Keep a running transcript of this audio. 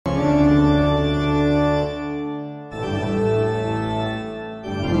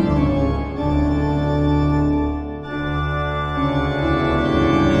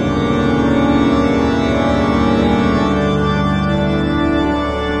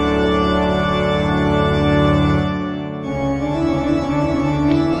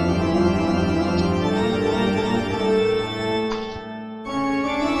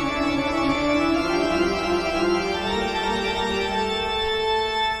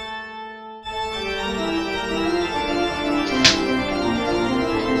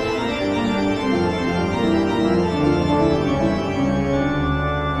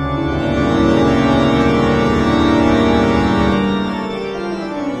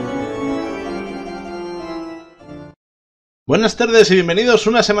Buenas tardes y bienvenidos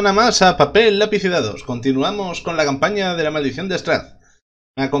una semana más a Papel, lápiz y dados. Continuamos con la campaña de la maldición de Strahd.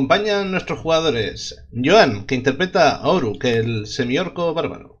 Me acompañan nuestros jugadores. Joan, que interpreta a Oruk, el semiorco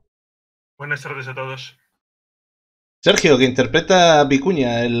bárbaro. Buenas tardes a todos. Sergio, que interpreta a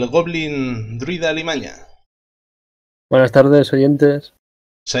Vicuña, el goblin druida limaña. Buenas tardes, oyentes.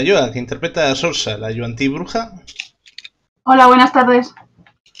 Sayoa, que interpreta a Sorsa, la yuantí bruja. Hola, buenas tardes.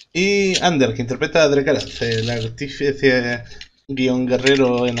 Y Ander, que interpreta a Drekaraz, el artífice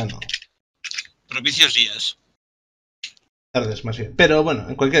guerrero enano. Propicios días. Tardes, más bien. Pero bueno,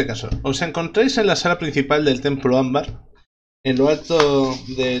 en cualquier caso, os encontráis en la sala principal del templo ámbar, en lo alto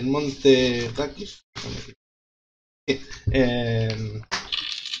del monte Gakis. En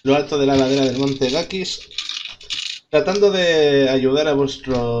lo alto de la ladera del monte Gakis, tratando de ayudar a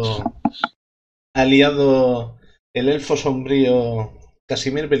vuestro aliado, el elfo sombrío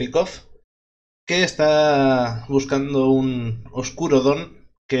Casimir Belikov, que está buscando un oscuro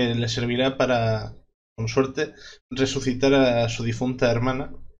don que le servirá para, con suerte, resucitar a su difunta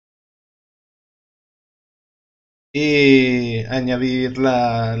hermana y añadir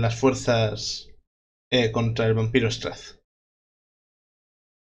las fuerzas contra el vampiro Strahd.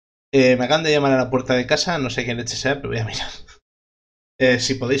 Me acaban de llamar a la puerta de casa, no sé quién leche sea, pero voy a mirar.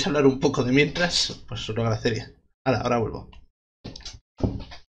 Si podéis hablar un poco de mientras, pues os lo agradecería. Ahora vuelvo.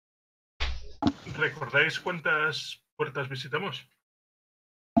 ¿Recordáis cuántas puertas visitamos?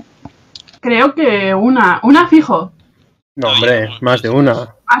 Creo que una fijo. No, hombre, más de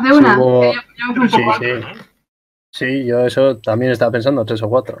una. Más de una. Hubo- Llevamos un Sí, poco. sí. ¿No? Sí, yo eso también estaba pensando, 3 o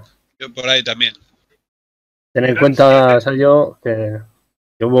 4. Yo por ahí también. Ten en Eran cuenta, 7. Sergio, que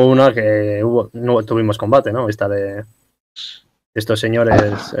hubo una que no tuvimos combate, ¿no? Esta de estos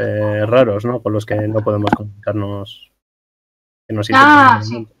señores raros, ¿no? Con los que no podemos comunicarnos. Que nos Ah,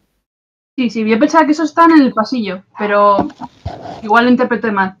 interpretan. Sí, yo pensaba que eso está en el pasillo, pero igual lo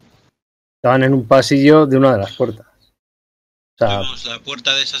interpreté mal. Estaban en un pasillo de una de las puertas. O sea, Tenemos la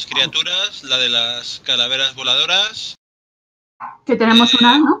puerta de esas criaturas, la de las calaveras voladoras. Que tenemos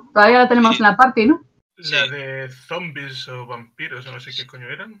una, ¿no? Todavía la tenemos sí. en la party, ¿no? La Sí. de zombies o vampiros, o no sé qué coño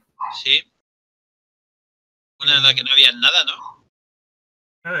eran. Sí. Una en la que no había nada, ¿no?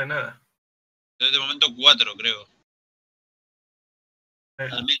 Nada de nada. Entonces, de momento 4, creo.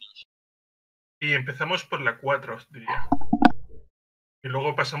 Al menos. Y empezamos por la 4, os diría. Y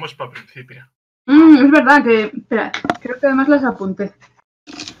luego pasamos para principio. Es verdad que... Espera, creo que además las apunté.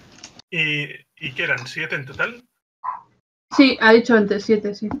 ¿Y qué eran? ¿7 en total? Sí, ha dicho antes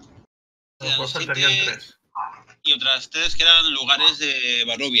 7, sí. Pues faltarían 7 3. y otras 3 que eran lugares de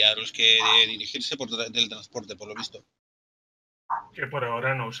Barovia, a los que dirigirse por teletransporte, por lo visto. Que por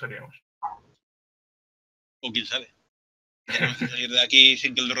ahora no usaríamos. O quién sabe. Tenemos que salir de aquí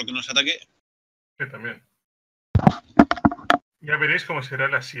sin que el roque nos ataque. Que también. Ya veréis cómo será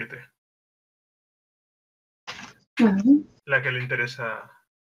la 7. La que le interesa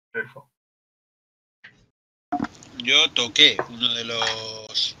al elfo. Yo toqué uno de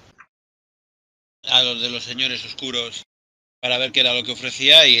los... a los de los señores oscuros para ver qué era lo que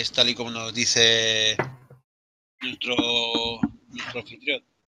ofrecía y es tal y como nos dice nuestro anfitrión,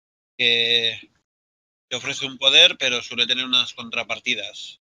 que ofrece un poder pero suele tener unas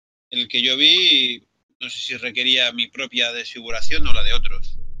contrapartidas. El que yo vi, no sé si requería mi propia desfiguración o la de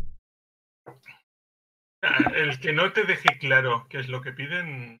otros. El que no te deje claro qué es lo que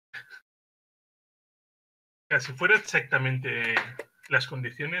piden... Si fuera exactamente las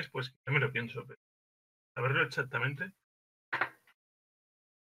condiciones, pues yo me lo pienso, pero saberlo exactamente.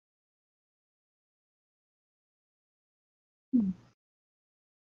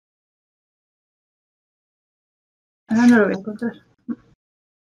 Ahora no lo voy a encontrar.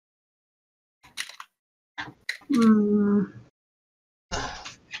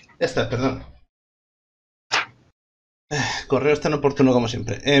 Ya está, perdón. Correo es tan oportuno como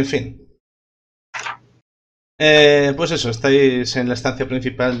siempre. En fin. Pues eso, estáis en la estancia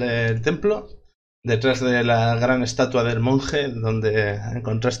principal del templo, detrás de la gran estatua del monje, donde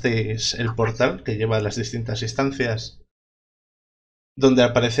encontrasteis el portal que lleva a las distintas instancias, donde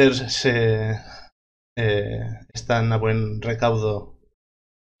al parecer están a buen recaudo,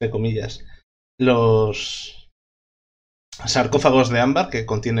 de comillas, los sarcófagos de ámbar que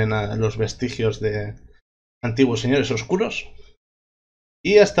contienen a los vestigios de antiguos señores oscuros.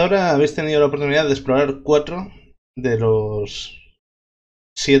 Y hasta ahora habéis tenido la oportunidad de explorar 4 de los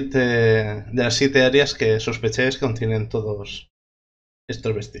 7 de las 7 áreas que sospecháis que contienen todos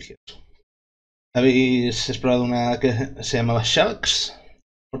estos vestigios. Habéis explorado una que se llamaba Sharks,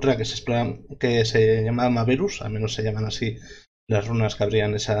 otra que se llamaba Maverus, al menos se llaman así las runas que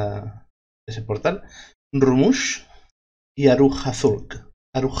abrían ese portal, Rumush y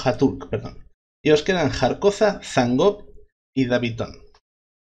Arujatulk, perdón. Y os quedan Jarkoza, Zangob y Davitón.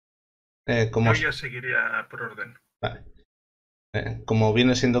 Yo ya seguiría por orden. Vale. Como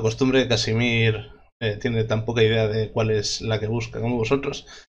viene siendo costumbre, Casimir tiene tan poca idea de cuál es la que busca como vosotros,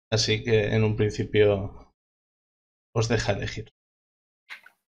 así que en un principio os deja elegir.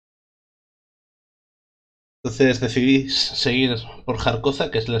 Entonces decidís seguir por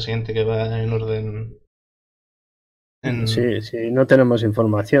Jarkoza, que es la siguiente que va en orden. Sí, no tenemos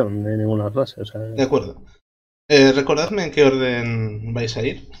información de ninguna clase. O sea... De acuerdo. Recordadme en qué orden vais a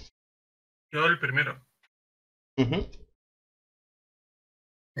ir. Yo el primero. Yo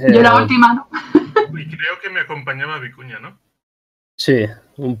la última, ¿no? Y creo que me acompañaba Vicuña, ¿no? Sí,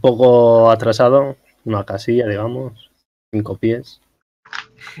 un poco atrasado, una casilla, digamos, 5 pies.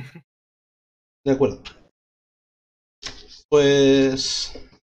 De acuerdo. Pues...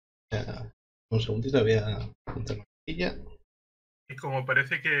 un segundito, voy a apuntar una casilla. Y como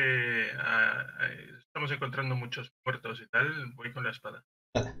parece que estamos encontrando muchos muertos y tal, voy con la espada.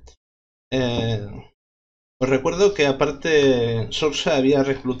 Vale. Os recuerdo que aparte Sorsa había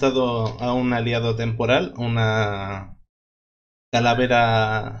reclutado a un aliado temporal, una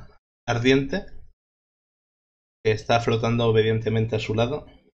calavera ardiente, que está flotando obedientemente a su lado.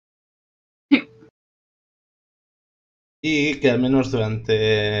 Y que al menos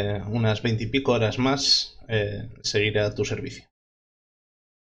durante unas 20 y pico horas más seguirá a tu servicio.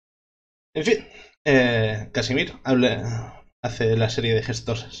 En fin, Casimir hace la serie de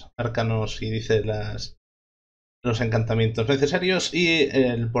gestos arcanos y dice los encantamientos necesarios y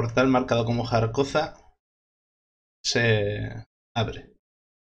el portal marcado como Jarkoza se abre.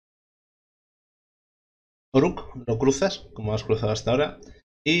 Oruk, lo cruzas, como has cruzado hasta ahora,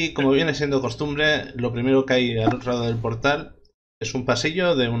 y como viene siendo costumbre, lo primero que hay al otro lado del portal es un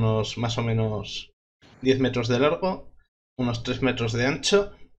pasillo de unos más o menos 10 metros de largo, unos 3 metros de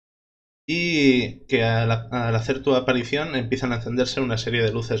ancho, y que al hacer tu aparición empiezan a encenderse una serie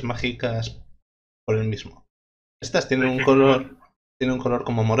de luces mágicas por el mismo. Estas tienen un color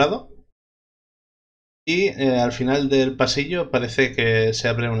como morado, y al final del pasillo parece que se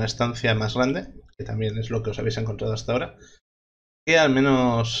abre una estancia más grande, que también es lo que os habéis encontrado hasta ahora, que al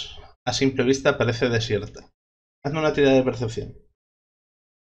menos a simple vista parece desierta. Hazme una tirada de percepción.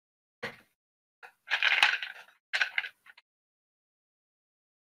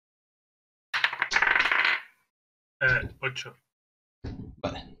 8.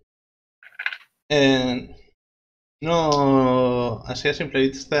 Vale. No, así a simple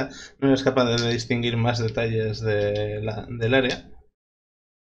vista no eres capaz de distinguir más detalles del área,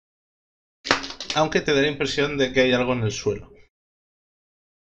 aunque te da la impresión de que hay algo en el suelo.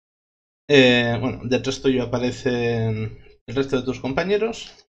 Bueno, detrás tuyo aparecen el resto de tus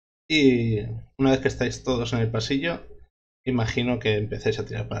compañeros y una vez que estáis todos en el pasillo, imagino que empecéis a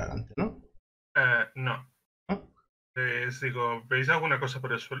tirar para adelante, ¿no? No. ¿No? Les digo, ¿veis alguna cosa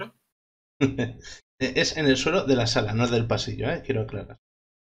por el suelo? Es en el suelo de la sala, no del pasillo, quiero aclarar.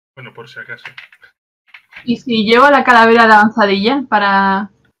 Bueno, por si acaso. ¿Y si llevo la calavera de avanzadilla para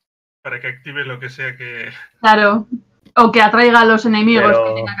que active lo que sea que... Claro, o que atraiga a los enemigos Pero...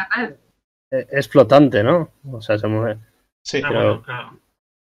 que tenga que atraer? Es flotante, ¿no? O sea, se mueve. Sí, bueno, claro.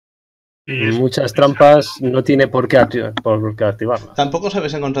 Y muchas trampas no tiene por qué activarla. Tampoco os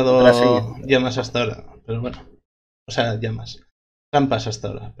habéis encontrado llamas hasta ahora, pero bueno. O sea, llamas. Trampas hasta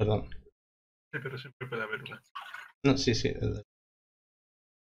ahora, perdón. Sí, pero siempre puede haber una. No, sí.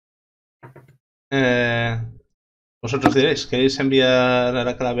 ¿Vosotros diréis? ¿Queréis enviar a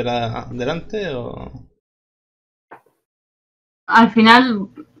la calavera delante o...? Al final,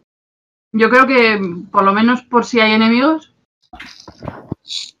 yo creo que por lo menos por si hay enemigos.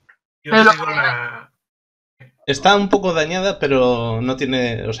 Yo sigo la... Está un poco dañada, pero no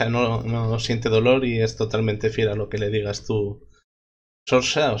tiene... O sea, no siente dolor y es totalmente fiel a lo que le digas tú,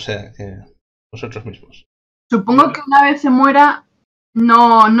 Sorsa, o sea, que vosotros mismos. Supongo que una vez se muera,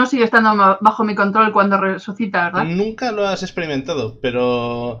 no sigue estando bajo mi control cuando resucita, ¿verdad? Nunca lo has experimentado,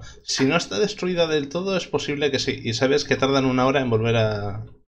 pero si no está destruida del todo es posible que sí. Y sabes que tardan 1 hora en volver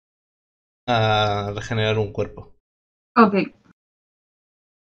a regenerar un cuerpo. Ok.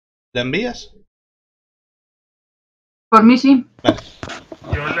 ¿La envías? Por mí sí. Vale.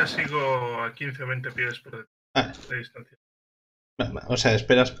 Yo la sigo a 15 o 20 pies por de distancia. O sea,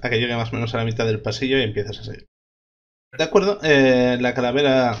 esperas a que llegue más o menos a la mitad del pasillo y empiezas a seguir. De acuerdo, la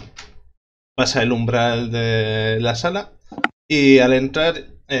calavera pasa el umbral de la sala y al entrar,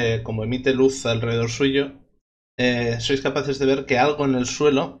 como emite luz alrededor suyo, sois capaces de ver que algo en el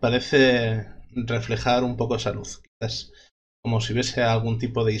suelo parece reflejar un poco esa luz. Quizás como si hubiese algún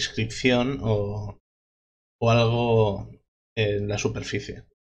tipo de inscripción o algo en la superficie.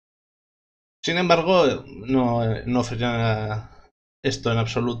 Sin embargo, no frena esto en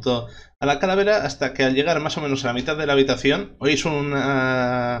absoluto a la calavera hasta que al llegar más o menos a la mitad de la habitación oís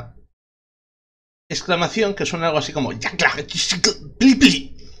una exclamación que suena algo así como y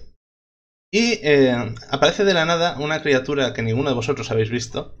aparece de la nada una criatura que ninguno de vosotros habéis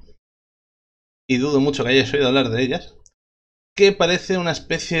visto, y dudo mucho que hayáis oído hablar de ellas, que parece una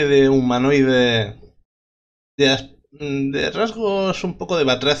especie de humanoide de rasgos un poco de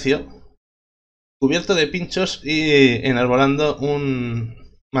batracio, cubierto de pinchos y enarbolando un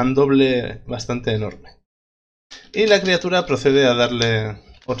mandoble bastante enorme. Y la criatura procede a darle,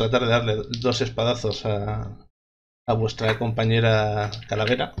 o tratar de darle 2 espadazos a vuestra compañera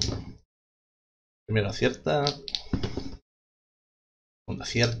calavera. Primero acierta. Segundo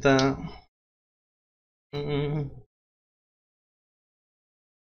acierta. No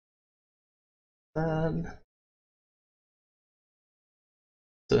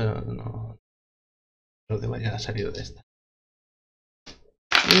creo que vaya a salir de esta.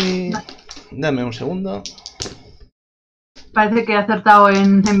 Y dame un segundo. Parece que he acertado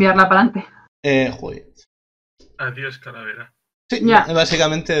en enviarla para adelante. Joder. Adiós, calavera. Sí, Ya.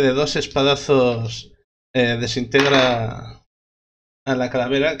 básicamente de 2 espadazos desintegra a la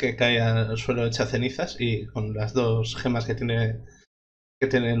calavera, que cae al suelo hecha cenizas, y con las 2 gemas que tiene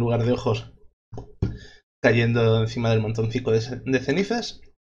en lugar de ojos cayendo encima del montoncito de cenizas.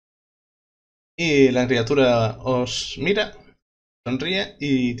 Y la criatura os mira, sonríe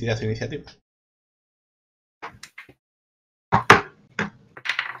y tira su iniciativa.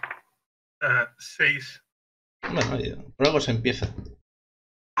 Ah, 6. Bueno, oye, por algo se empieza.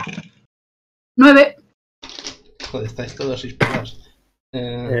 9. Joder, estáis todos inspirados.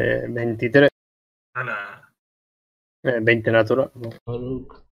 23. Ala. 20 natural.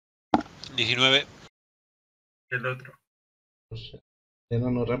 19. El otro. Pues,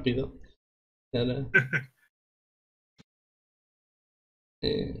 enano rápido. Ahora,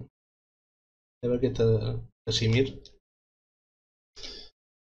 a ver qué tal Casimir.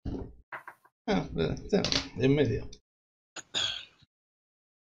 En medio.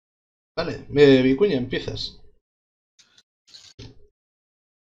 Vale, Vicuña, empiezas.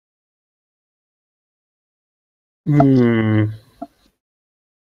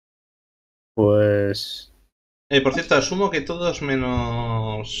 Pues Por cierto, asumo que todos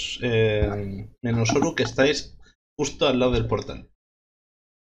menos Olu, que estáis justo al lado del portal.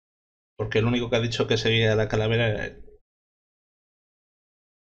 Porque el único que ha dicho que seguía la calavera era él.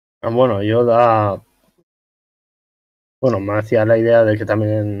 bueno, yo me hacía la idea de que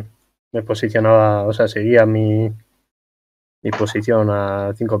también me posicionaba, o sea, seguía mi posición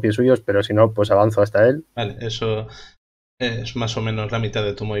a 5 pies suyos, pero si no, pues avanzo hasta él. Vale, eso es más o menos la mitad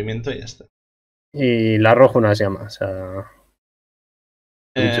de tu movimiento y ya está. Y le arrojo unas llamas a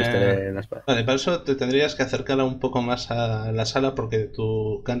bicho este de la espada. Vale, para eso te tendrías que acercar un poco más a la sala, porque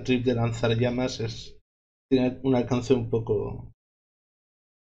tu cantrip de lanzar llamas tiene un alcance un poco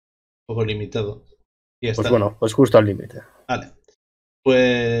limitado. Y ya Pues está. bueno, pues justo al límite. Vale.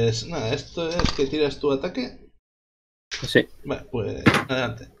 Pues nada, esto es que tiras tu ataque. Sí. Vale, pues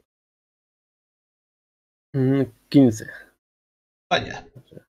adelante. 15. Vaya.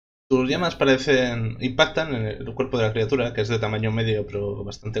 Tus llamas impactan en el cuerpo de la criatura, que es de tamaño medio pero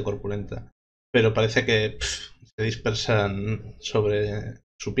bastante corpulenta. Pero parece que se dispersan sobre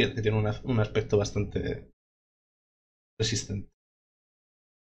su piel, que tiene un aspecto bastante resistente.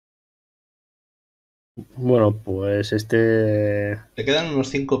 Bueno, pues Te quedan unos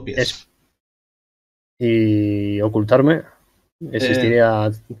 5 pies. Y ocultarme.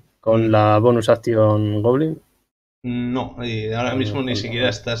 ¿Existiría con la bonus action Goblin? No, y ahora mismo ni siquiera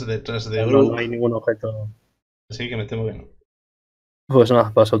estás detrás de No, Uruk. no hay ningún objeto. Así que me temo que no. Pues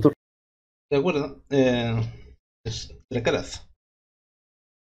nada, paso turno. De acuerdo. Es Trecaraz.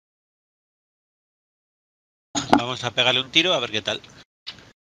 Vamos a pegarle un tiro a ver qué tal.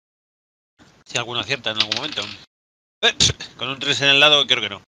 Si alguno acierta en algún momento. Con un 3 en el lado, creo que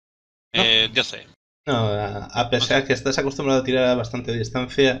no. 12. No, a pesar que estás acostumbrado a tirar a bastante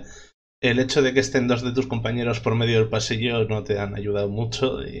distancia, el hecho de que estén 2 de tus compañeros por medio del pasillo no te han ayudado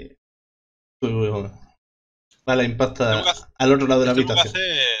mucho. Y tu bala impacta al otro lado de la habitación. Tengo que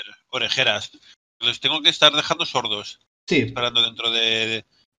hacer orejeras. Los tengo que estar dejando sordos. Sí, Disparando dentro de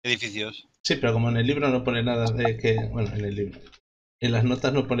edificios. sí, pero como en el libro no pone nada de que... Bueno, en el libro. En las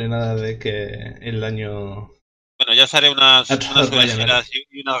notas no pone nada de que el daño... Bueno, ya os haré unas todos vayan orejeras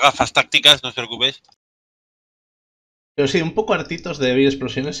y unas gafas tácticas, no os preocupéis. Pero sí, un poco hartitos de oír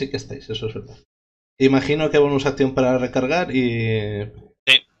explosiones sí que estáis, eso es verdad. Imagino que bonus acción para recargar y...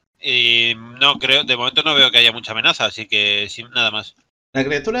 Sí, Y no creo, de momento no veo que haya mucha amenaza, así que sí, nada más. La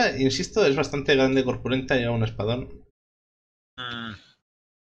criatura, insisto, es bastante grande, corpulenta, lleva un espadón. O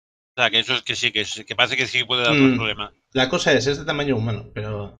sea, que eso es que sí, que parece que sí puede dar más problema. La cosa es de tamaño humano,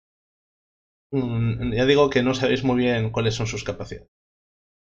 pero ya digo que no sabéis muy bien cuáles son sus capacidades.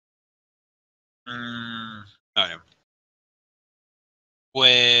 Vale.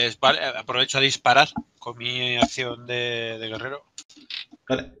 Pues vale, aprovecho a disparar con mi acción de guerrero.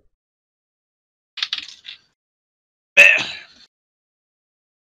 Vale.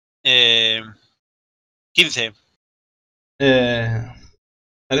 Eh, 15.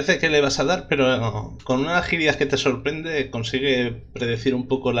 Parece que le vas a dar, pero con una agilidad que te sorprende consigue predecir un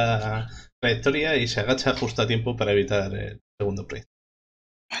poco la trayectoria y se agacha justo a tiempo para evitar el segundo proyecto.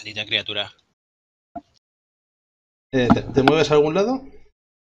 Maldita criatura. ¿Te mueves a algún lado?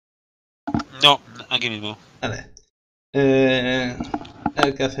 No, aquí mismo. Vale. A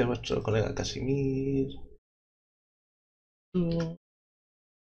ver qué hace vuestro colega Casimir.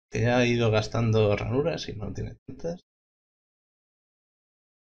 Que ha ido gastando ranuras y no tiene tantas.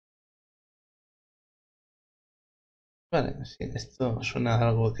 Vale, sí, esto suena a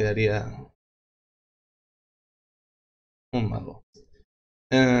algo que haría un mago.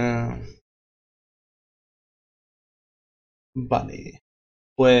 Vale.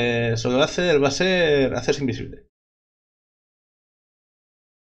 Pues lo que va a ser hacerse invisible.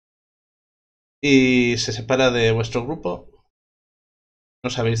 Y se separa de vuestro grupo. No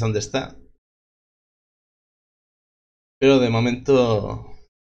sabéis dónde está. Pero de momento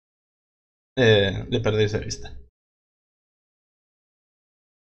le perdéis de vista.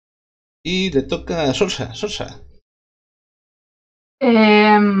 Y le toca a Sorsa. Sorsa.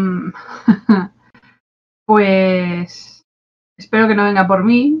 Pues espero que no venga por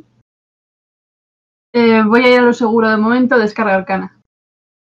mí. Voy a ir a lo seguro de momento, descarga arcana.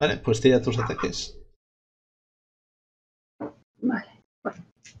 Vale, pues tira tus ataques. Vale.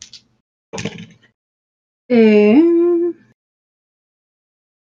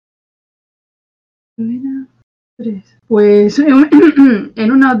 Pues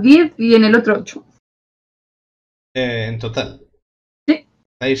en uno 10 y en el otro 8. En total. Sí.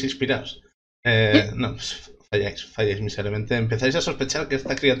 ¿Estáis inspirados? Sí. No, pues falláis miserablemente. Empezáis a sospechar que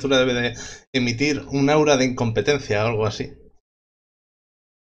esta criatura debe de emitir un aura de incompetencia o algo así.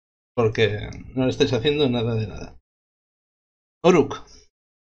 Porque no le estáis haciendo nada de nada. Oruk.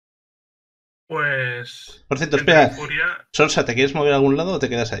 Pues. Por cierto, espera. Furia... Sorsa, ¿te quieres mover a algún lado o te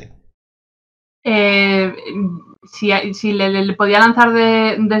quedas ahí? Si le podía lanzar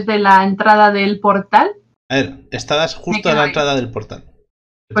desde la entrada del portal. A ver, estabas justo a la entrada del portal.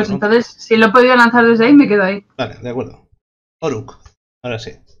 Pues entonces, si lo he podido lanzar desde ahí, me quedo ahí. Vale, de acuerdo. Oruk, ahora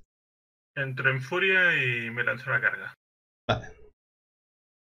sí. Entro en furia y me lanzo la carga. Vale.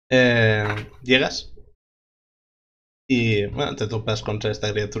 Llegas y bueno, te topas contra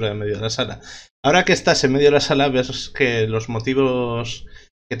esta criatura en medio de la sala. Ahora que estás en medio de la sala, ves que los motivos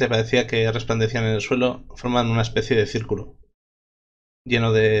que te parecía que resplandecían en el suelo forman una especie de círculo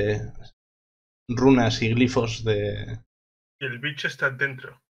lleno de runas y glifos de... Y el bicho está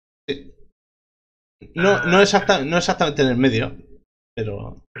dentro. Sí. No exactamente en el medio,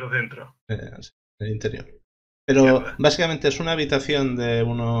 pero dentro. En el interior. Pero básicamente es una habitación de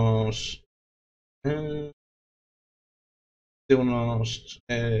unos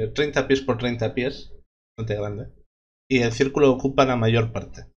 30 pies por 30 pies, bastante grande. Y el círculo ocupa la mayor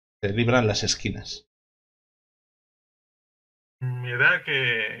parte. Se libran las esquinas. Me da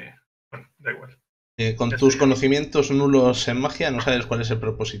que... Bueno, da igual. Con tus conocimientos nulos en magia no sabes cuál es el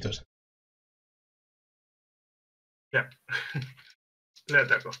propósito ese. Ya. Le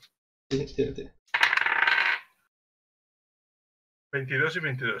ataco. Sí. 22 y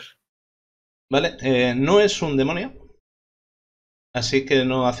 22. Vale, no es un demonio. Así que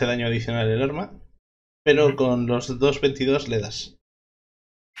no hace daño adicional el arma. Pero con los 2 22 le das.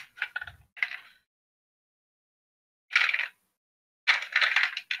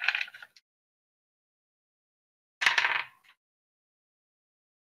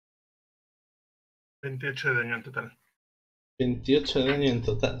 $28 de daño en total. 28 de daño en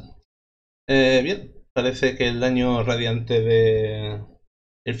total. Bien, parece que el daño radiante de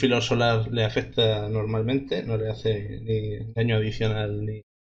el filo solar le afecta normalmente, no le hace ni daño adicional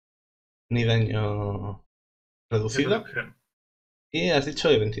ni daño reducido. Y has dicho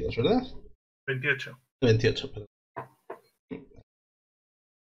de 22, ¿verdad? 28. 28, perdón.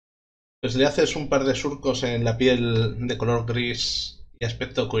 Pues le haces un par de surcos en la piel de color gris y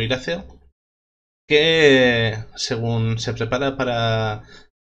aspecto coriáceo que, según se prepara para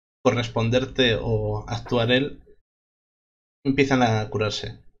corresponderte o actuar él, empiezan a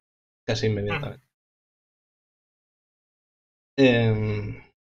curarse. casi inmediatamente.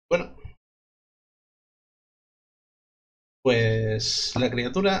 Bueno, pues la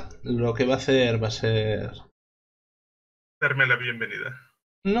criatura lo que va a hacer va a ser... Darme la bienvenida.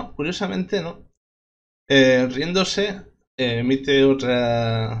 No, curiosamente no. Riéndose, emite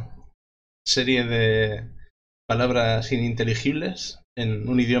otra serie de palabras ininteligibles en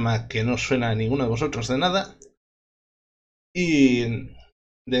un idioma que no suena a ninguno de vosotros de nada. Y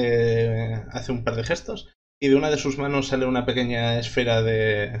hace un par de gestos. Y de una de sus manos sale una pequeña esfera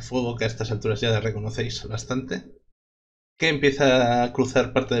de fuego que a estas alturas ya la reconocéis bastante. Que empieza a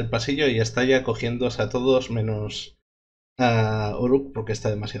cruzar parte del pasillo y estalla cogiéndose a todos menos a Oruk porque está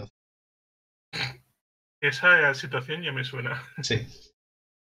demasiado. Esa situación ya me suena. Sí.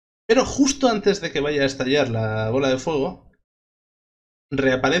 Pero justo antes de que vaya a estallar la bola de fuego,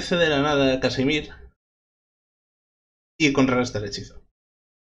 reaparece de la nada Casimir y contrarresta el hechizo.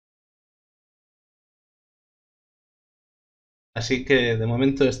 Así que de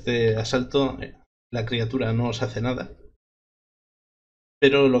momento este asalto, la criatura no os hace nada.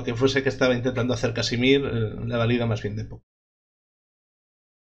 Pero lo que fuese que estaba intentando hacer Casimir le valida más bien de poco.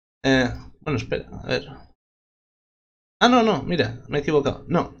 Bueno, espera, a ver. Ah, no, mira, me he equivocado.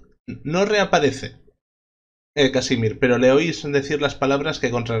 No reaparece Casimir, pero le oís decir las palabras que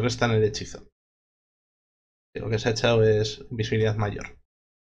contrarrestan el hechizo. Lo que se ha echado es visibilidad mayor.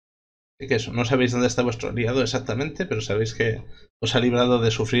 Así que eso, no sabéis dónde está vuestro aliado exactamente, pero sabéis que os ha librado de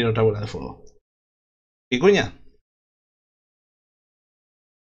sufrir otra bola de fuego. ¿Picuña?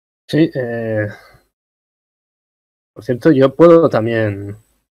 Sí, por cierto, yo puedo también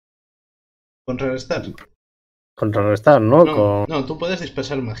 ¿Contrarrestar? contrarrestar, ¿no? No, tú puedes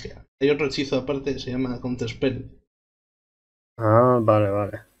dispersar magia. Hay otro hechizo aparte que se llama Counterspell. Ah,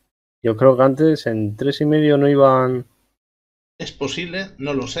 vale. Yo creo que antes en 3,5 no iban... Es posible,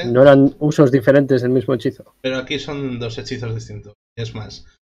 no lo sé. No eran usos diferentes del mismo hechizo. Pero aquí son dos hechizos distintos. Es más.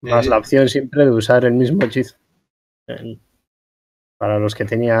 Más la opción siempre de usar el mismo hechizo. Para los que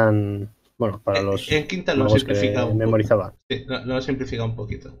tenían... Bueno, para los en quinta lo han magos simplificado que un poco. memorizaban. Sí, lo han simplificado un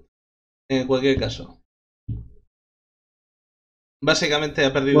poquito. En cualquier caso. Básicamente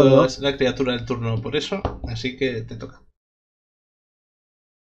ha perdido la criatura el turno por eso, así que te toca.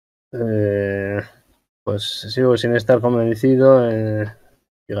 Pues sigo sin estar convencido de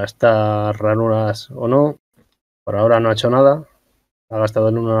gastar ranuras o no. Por ahora no ha hecho nada. Ha gastado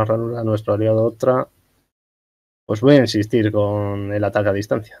en una ranura, nuestro aliado otra. Pues voy a insistir con el ataque a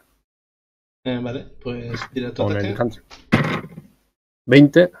distancia. Vale, pues tira tu Con ataque. el country.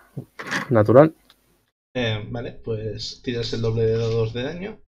 20, natural. Vale, pues tiras el doble de dados de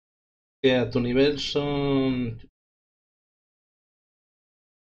daño. Que a tu nivel son...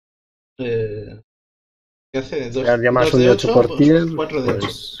 ¿Qué hace? Ya más un de 8 por tier, 4 de 8.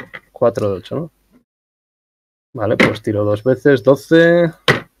 Pues 4 de 8, ¿no? Vale, pues tiro 2 veces, 12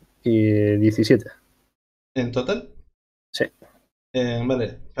 y 17. ¿En total? Sí.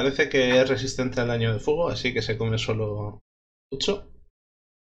 Vale, parece que es resistente al daño de fuego, así que se come solo 8.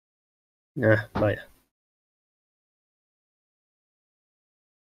 Vaya.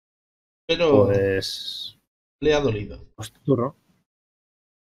 Pero pues... le ha dolido. Pues turno.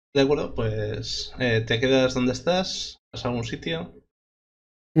 De acuerdo, pues te quedas donde estás, vas a algún sitio.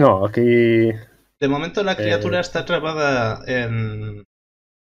 No, aquí... De momento la criatura está atrapada en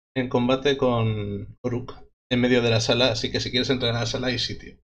combate con Oruk en medio de la sala, así que si quieres entrar a la sala hay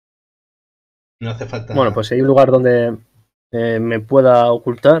sitio. No hace falta... Bueno, pues si hay un lugar donde me pueda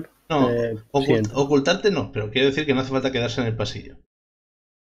ocultar... No, sí, ocultarte no, pero quiero decir que no hace falta quedarse en el pasillo.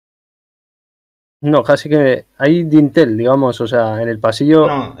 No, casi que hay dintel, digamos, o sea, en el pasillo,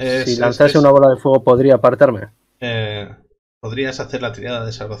 si lanzase una bola de fuego podría apartarme. Podrías hacer la tirada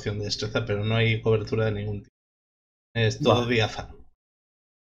de salvación de destreza, pero no hay cobertura de ningún tipo. Es todo diáfano.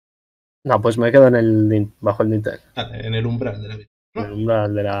 No, pues me quedo bajo el dintel. Vale, en el umbral de la habitación. En el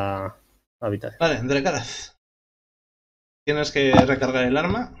umbral de la habitación. Vale, Drekaraz. Tienes que recargar el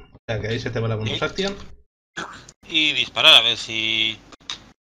arma, o sea que ahí se te va la bonus action. Y disparar a ver si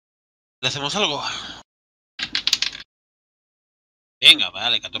le hacemos algo. Venga,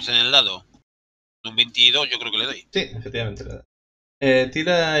 vale, 14 en el dado. Un 22 yo creo que le doy. Sí, efectivamente le da.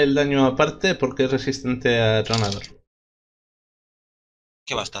 Tira el daño aparte porque es resistente a tronador.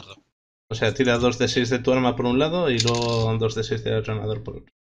 Qué bastardo. O sea, tira 2 de 6 de tu arma por un lado y luego 2 de 6 de tronador por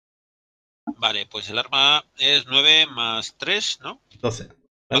otro. Vale, pues el arma es 9 más 3, ¿no? 12.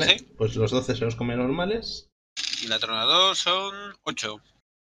 ¿Vale? 12. Pues los 12 se los come normales. Y el atronador son 8.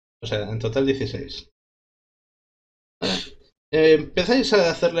 O sea, en total 16. Vale. Empezáis a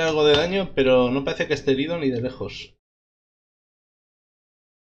hacerle algo de daño, pero no parece que esté herido ni de lejos.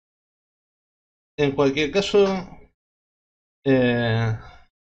 En cualquier caso,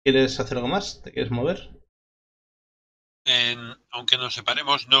 ¿quieres hacer algo más? ¿Te quieres mover? Aunque nos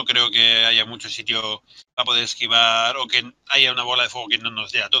separemos, no creo que haya mucho sitio para poder esquivar o que haya una bola de fuego que no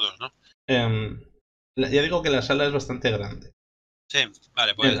nos dé a todos, ¿no? Ya digo que la sala es bastante grande. Sí,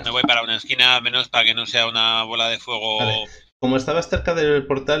 vale, pues me voy para una esquina, menos para que no sea una bola de fuego. Vale. Como estabas cerca del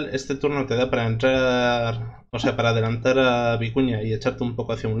portal, este turno te da para entrar, o sea, para adelantar a Vicuña y echarte un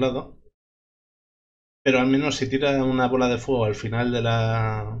poco hacia un lado. Pero al menos si tira una bola de fuego al final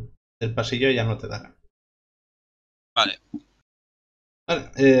del pasillo ya no te dará. Vale.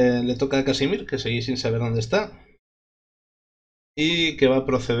 Vale, le toca a Casimir, que seguís sin saber dónde está. Y que va a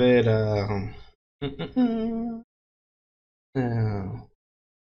proceder a...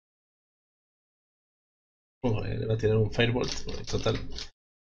 le va a tirar un Firebolt, total.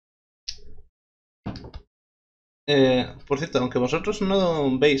 Por cierto, aunque vosotros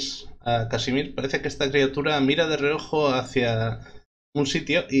no veis a Casimir, parece que esta criatura mira de reojo hacia un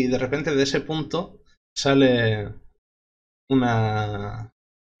sitio y de repente de ese punto sale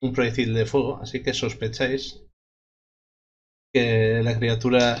un proyectil de fuego, así que sospecháis que la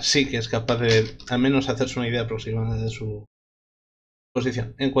criatura sí que es capaz de al menos hacerse una idea aproximada de su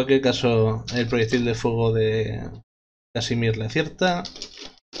posición. En cualquier caso, el proyectil de fuego de Casimir le acierta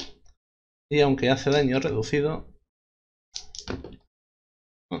y aunque hace daño reducido,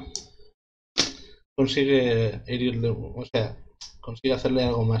 consigue herirle, o sea, consigue hacerle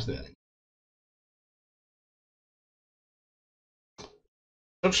algo más de daño.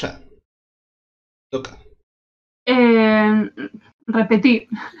 Sorsa, toca. Repetir.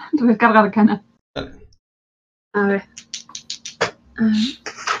 Descarga arcana. Vale. A ver.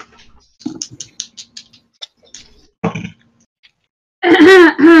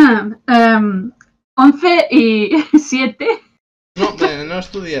 11 y 7. No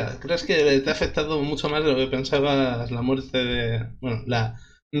estudia. ¿Crees que te ha afectado mucho más de lo que pensabas la muerte de... Bueno, la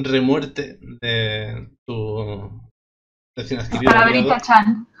remuerte de tu recién adquirido aliado?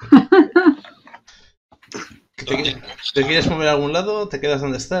 Chan. ¿Te quieres mover a algún lado? ¿Te quedas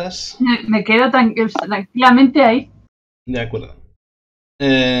donde estás? Me quedo tranquilamente ahí. De acuerdo.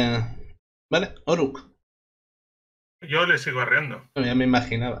 Vale, Oruk. Yo le sigo arreando. Ya me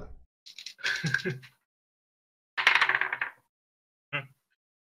imaginaba.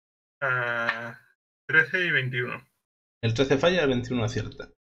 13 y 21. El 13 falla, el 21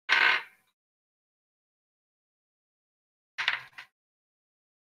 acierta.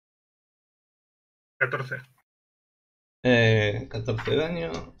 ¿14? 14 de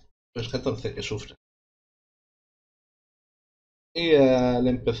daño, pues 14 que sufre. Y al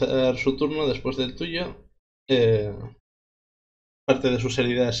empezar su turno, después del tuyo, parte de sus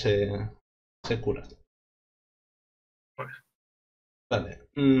heridas se cura. Vale.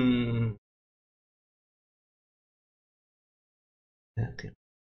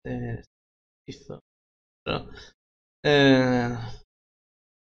 ¿Qué hizo? No.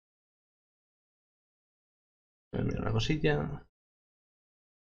 Voy a mirar una cosilla.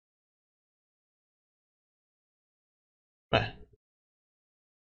 Vale.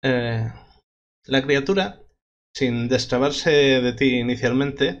 La criatura, sin destrabarse de ti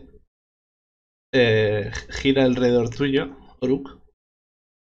inicialmente, gira alrededor tuyo, Oruk.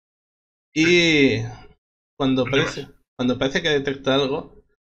 Y cuando parece que detecta algo,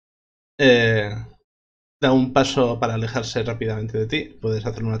 da un paso para alejarse rápidamente de ti. Puedes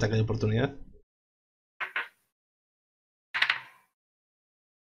hacer un ataque de oportunidad.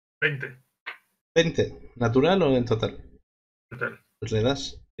 20. 20. ¿Natural o en total? Total. Pues le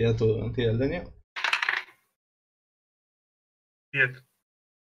das. Tira el daño. 10.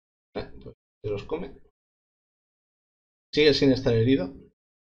 Pues se los come. Sigue sin estar herido.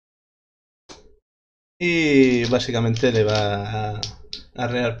 Y básicamente le va a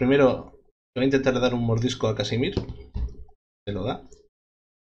arrear. Primero le va a intentar dar un mordisco a Casimir. Se lo da.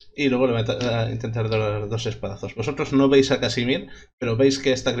 Y luego le va a intentar dar 2 espadazos. Vosotros no veis a Casimir, pero veis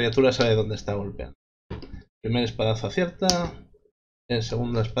que esta criatura sabe dónde está golpeando. Primer espadazo acierta. El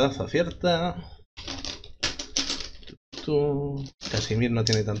segundo espadazo acierta. Casimir no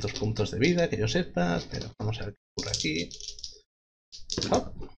tiene tantos puntos de vida que yo sepa, pero vamos a ver qué ocurre aquí.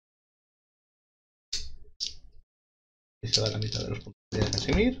 Oh. Y se da la mitad de los puntos de vida de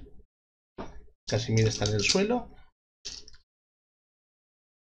Casimir. Casimir está en el suelo.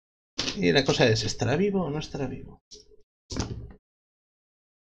 Y la cosa es, ¿estará vivo o no estará vivo?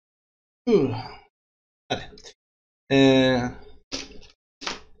 Vale.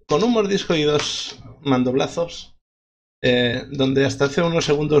 Con un mordisco y 2 mandoblazos, donde hasta hace unos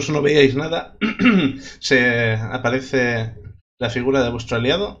segundos no veíais nada, se aparece la figura de vuestro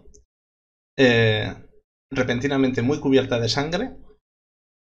aliado. repentinamente muy cubierta de sangre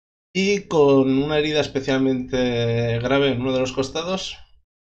y con una herida especialmente grave en uno de los costados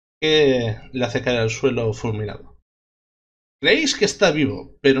que le hace caer al suelo fulminado. Creéis que está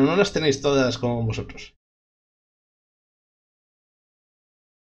vivo, pero no las tenéis todas como vosotros.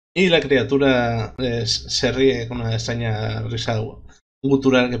 Y la criatura se ríe con una extraña risa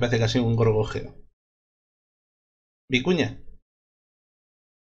gutural que parece casi un gorgojeo. Vicuña.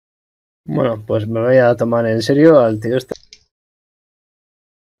 Bueno, pues me voy a tomar en serio al tío este.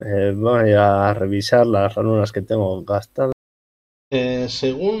 Voy a revisar las ranuras que tengo gastadas.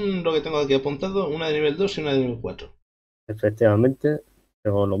 Según lo que tengo aquí apuntado, una de nivel 2 y una de nivel 4. Efectivamente,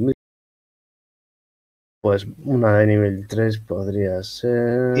 tengo lo mismo. Pues una de nivel 3 podría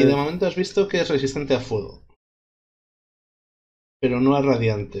ser... Y de momento has visto que es resistente a fuego. Pero no a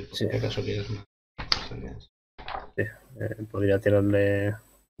radiante, por Sí. si acaso quieres más. podría tirarle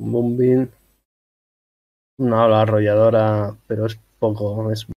un bombín. Una ola arrolladora, pero es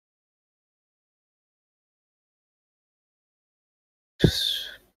poco. Es...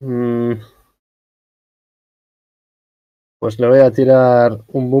 Pues le voy a tirar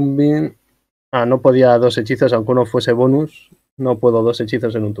un bombín. Ah, no podía 2 hechizos, aunque uno fuese bonus. No puedo 2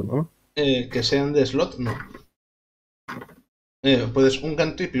 hechizos en un turno, ¿no? Que sean de slot, no. Puedes un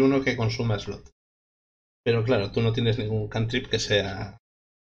cantrip y uno que consuma slot. Pero claro, tú no tienes ningún cantrip que sea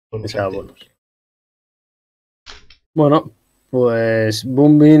Que sea bonus. Bueno, pues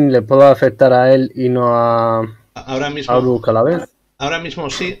bombín le puedo afectar a él y no a Uruk a la vez. Ahora mismo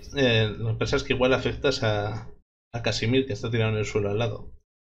sí. Lo que pasa es que igual afectas a Casimir, que está tirado en el suelo al lado.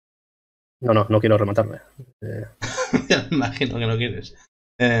 No quiero rematarme. Ya me imagino que no quieres.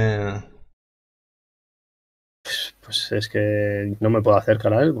 Pues es que no me puedo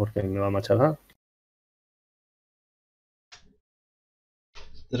acercar a él porque me va a machacar.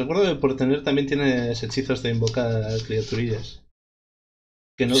 Te recuerdo que por tener también tienes hechizos de invocar criaturillas.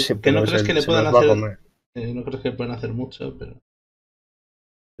 Que no, Sí, que no crees que le puedan hacer. No crees que le puedan hacer mucho, pero.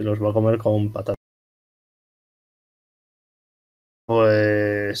 Se los va a comer con patata.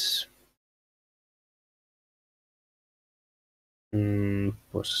 Pues.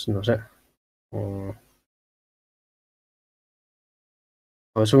 Pues no sé.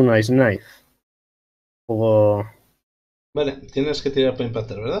 Pues un Ice Knife. Juego. Vale, tienes que tirar para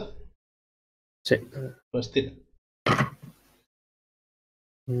impactar, ¿verdad? Sí. Pues tira.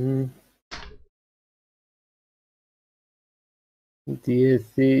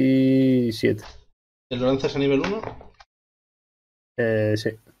 17. ¿Te lo lanzas a nivel 1? Sí.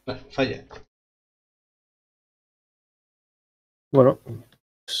 Vale, falla. Bueno.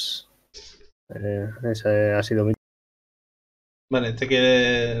 Pues, ese ha sido mi. Vale, te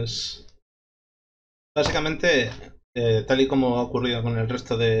quieres. Básicamente, tal y como ha ocurrido con el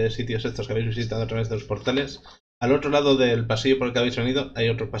resto de sitios estos que habéis visitado a través de los portales, al otro lado del pasillo por el que habéis venido hay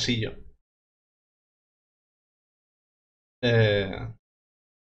otro pasillo.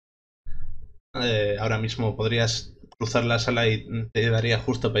 Ahora mismo podrías cruzar la sala y te daría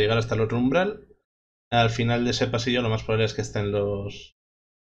justo para llegar hasta el otro umbral. Al final de ese pasillo lo más probable es que estén los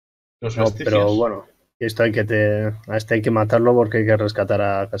vestigios. Pero bueno, esto hay a este hay que matarlo porque hay que rescatar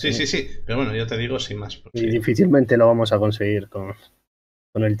a Casimir. Sí, pero bueno, yo te digo sin más. Y difícilmente lo vamos a conseguir con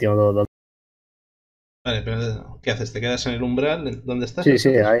el tío Dodo. Vale, pero ¿qué haces? ¿Te quedas en el umbral? ¿Dónde estás? Sí,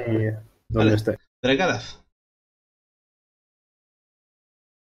 ahí donde estoy. Drekadath.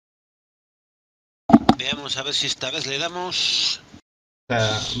 Veamos a ver si esta vez le damos. O sea,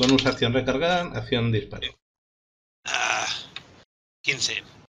 bonus acción recargar, acción disparo. 15.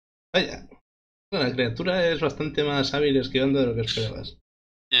 Vaya. Bueno, la criatura es bastante más hábil esquivando de lo que esperabas.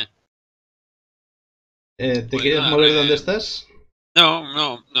 ¿Te Pues quieres nada, mover de donde estás?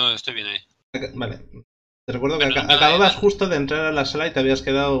 No, estoy bien ahí. Vale. Te recuerdo que acababas justo de entrar a la sala y te habías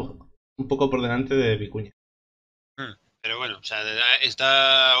quedado un poco por delante de Vicuña. Pero bueno, o sea,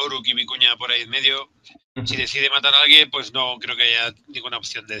 está Uruk y Vicuña por ahí en medio. Si decide matar a alguien, pues no creo que haya ninguna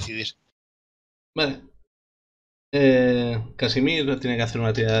opción de decidir. Vale. Casimir tiene que hacer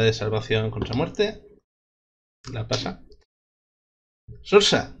una tirada de salvación contra muerte. La pasa.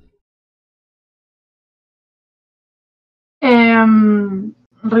 Sorsa.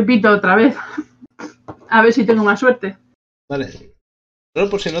 Repito otra vez. A ver si tengo más suerte. Vale. Solo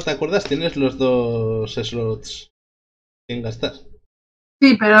por si no te acuerdas, tienes los 2 slots sin gastar.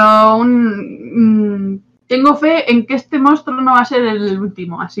 Sí, pero tengo fe en que este monstruo no va a ser el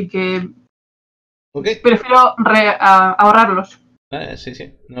último, así que prefiero ahorrarlos. Vale, sí,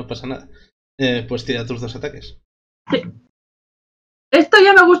 no pasa nada. Pues tira tus 2 ataques. Sí. Esto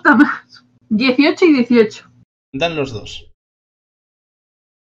ya me gusta más. 18 y 18. Dan los 2.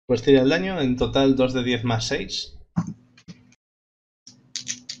 Pues tira el daño, en total 2 de 10 más 6.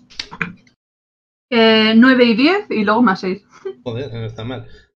 9 y 10 y luego más 6. Joder, no está mal.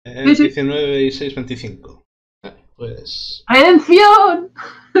 Sí, sí. 19 y 6, 25. Pues... ¡Redención!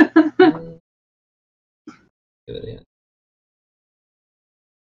 Quedaría.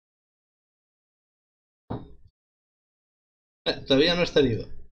 Todavía no está herido.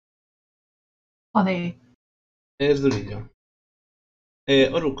 Joder. Es durillo.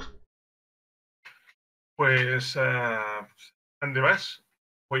 Oruk. Pues, ¿dónde vas?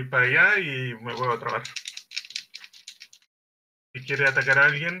 Voy para allá y me vuelvo a trabar. Si quiere atacar a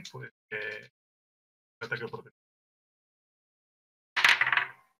alguien, pues ataque por dentro.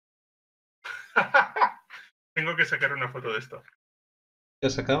 Tengo que sacar una foto de esto. ¿Qué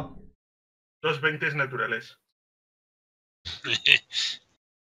has sacado? 2 20 naturales.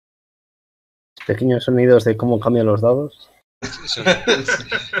 Pequeños sonidos de cómo cambian los dados.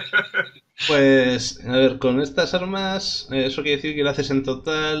 Pues, a ver, con estas armas, eso quiere decir que lo haces en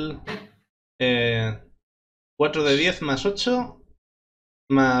total 4 de 10 más 8,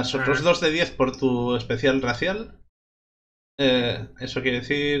 más otros 2 de 10 por tu especial racial. Eso quiere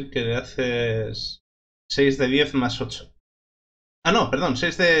decir que le haces 6 de 10 más 8. Ah, no, perdón,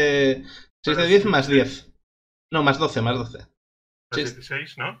 6 de 10 más 10. No, más 12, más 12.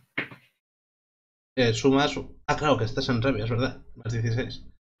 16, ¿no? Sumas... Ah, claro, que estás en rabia, es verdad. Más 16.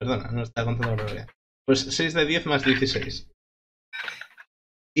 Perdona, no estaba contando la rabia. Pues 6 de 10 más 16.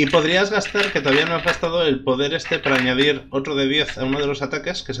 Y podrías gastar, que todavía no has gastado, el poder este para añadir otro de 10 a uno de los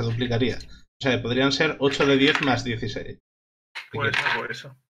ataques que se duplicaría. O sea, podrían ser 8 de 10 más 16. Pues hago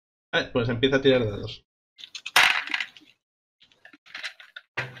eso. Vale, pues empieza a tirar dados.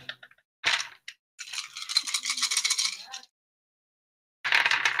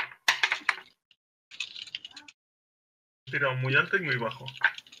 He tirado muy alto y muy bajo.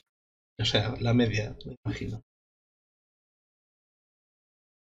 O sea, la media, me imagino.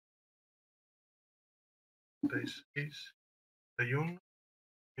 36,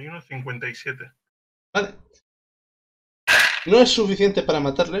 51, 57. Vale. No es suficiente para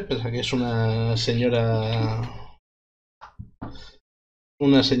matarle, pese a que es una señora...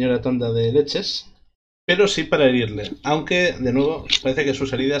 Una señora tonda de leches. Pero sí para herirle. Aunque, de nuevo, parece que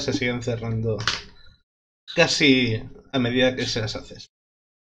sus heridas se siguen cerrando casi a medida que se las haces.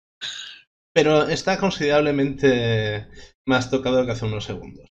 Pero está considerablemente más tocado que hace unos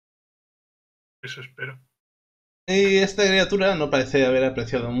segundos. Eso espero. Y esta criatura no parece haber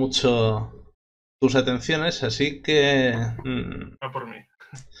apreciado mucho tus atenciones, así que... Va por mí.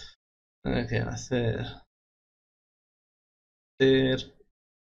 ¿Qué va a hacer?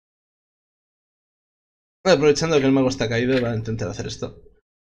 Aprovechando que el mago está caído, va a intentar hacer esto.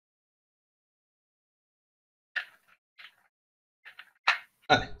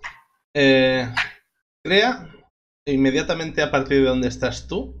 Vale. Crea, inmediatamente a partir de donde estás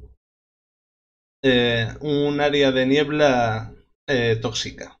tú, un área de niebla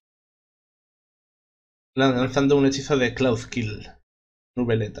tóxica. Lanzando un hechizo de Cloud Kill,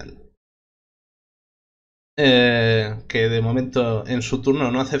 nube letal. Que de momento en su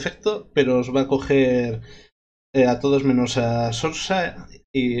turno no hace efecto, pero os va a coger a todos menos a Sorsa,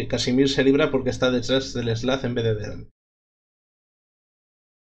 y Casimir se libra porque está detrás del Strahd en vez de delante.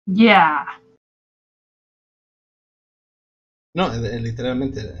 Ya. No,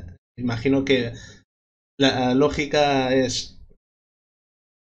 literalmente. Imagino que la lógica es...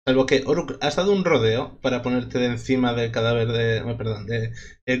 Salvo que Oruk, has dado un rodeo para ponerte de encima del cadáver de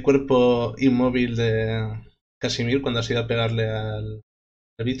el cuerpo inmóvil de Casimir cuando has ido a pegarle al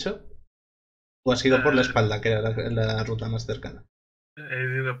bicho. ¿O has ido por la espalda, que era la ruta más cercana?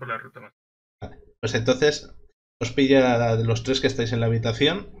 He ido por la ruta más. Vale. Pues entonces os pilla de los tres que estáis en la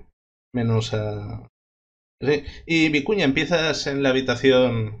habitación, menos a... Sí. Y Vicuña, empiezas en la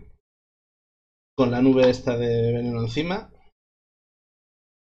habitación con la nube esta de veneno encima.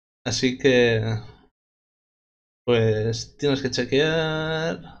 Así que... Pues tienes que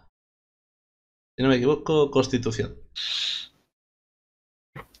chequear... Si no me equivoco, Constitución.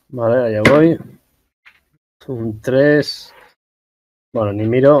 Vale, allá voy. Un 3. Bueno, ni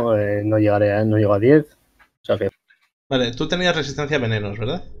miro, no llegaré no llego a 10. O sea que... Vale, tú tenías resistencia a venenos,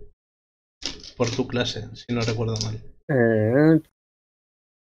 ¿verdad? Por tu clase, si no recuerdo mal.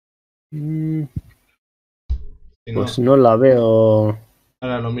 Si pues no la veo.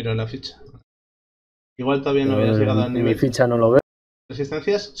 Ahora lo miro en la ficha. Igual todavía no habías llegado al nivel. Mi ficha no lo veo.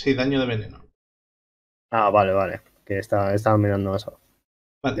 Resistencias, sí, daño de veneno. Ah, vale. Que estaba mirando eso.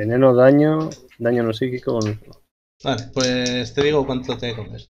 Vale. Veneno, daño no psíquico. Vale, pues te digo cuánto te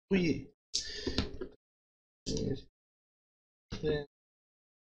comes. Uy.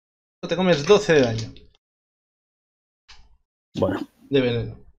 Te comes 12 de daño. Bueno. De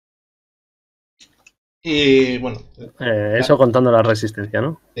veneno. Y bueno. Eso contando la resistencia,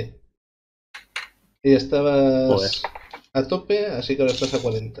 ¿no? Sí. Y estabas Joder. a tope, así que ahora estás a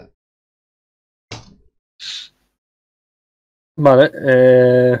 40. Vale.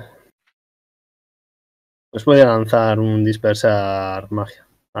 Pues voy a lanzar un dispersar magia.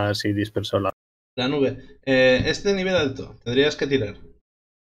 A ver si disperso la nube. Es de nivel alto. Tendrías que tirar.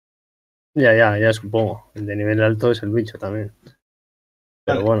 Ya supongo. El de nivel alto es el bicho también.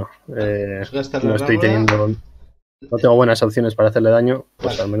 Pero bueno, no estoy teniendo... No tengo buenas opciones para hacerle daño,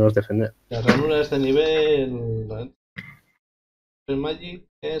 pues al menos defender. La ranura es de nivel... El Magic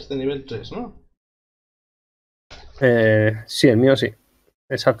es de nivel 3, ¿no? Sí, el mío sí.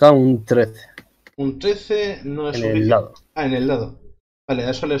 He sacado un 13. Un 13 no es suficiente. En el dado. En el dado. Vale, a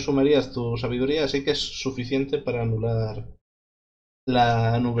eso le sumarías tu sabiduría, así que es suficiente para anular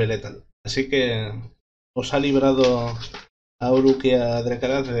la nube letal. Así que os ha librado a Uruk y a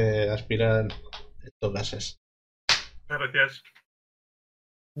Drekaraz de aspirar estos gases. Gracias.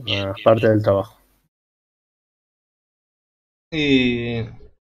 Parte del trabajo. Y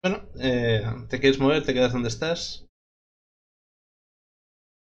bueno, ¿te quieres mover? ¿Te quedas donde estás?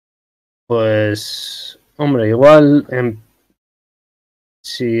 Pues, hombre, igual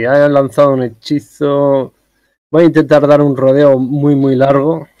si hayan lanzado un hechizo, voy a intentar dar un rodeo muy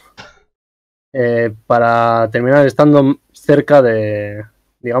largo para terminar estando cerca de,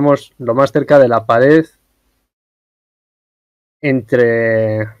 digamos, lo más cerca de la pared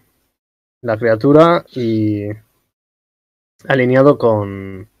entre la criatura y alineado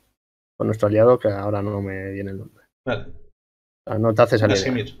con nuestro aliado, que ahora no me viene el nombre. Vale. O sea, no te haces alinear,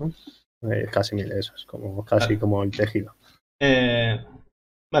 Casimir. ¿no? Casimir, eso es como casi vale. Como el tejido.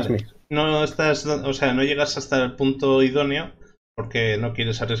 Vale. No estás, o sea, no llegas hasta el punto idóneo porque no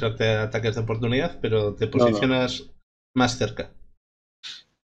quieres arriesgarte a ataques de oportunidad, pero te posicionas más cerca.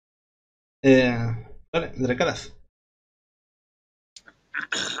 Vale, Drekaraz.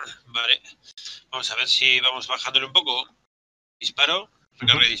 Vale. Vamos a ver si vamos bajándole un poco. Disparo.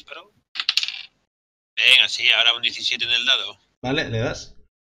 Recarga y disparo. Venga, sí, ahora un 17 en el dado. Vale, le das.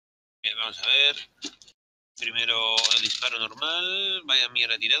 Bien, vamos a ver. Primero el disparo normal. Vaya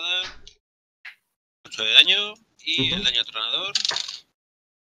mierda tirada. 8 de daño. Y el daño tronador.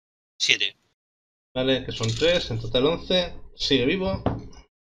 7. Vale, que son 3, en total 11. Sigue vivo.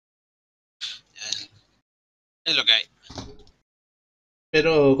 Es lo que hay.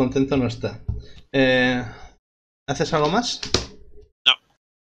 Pero contento no está. ¿Haces algo más? No.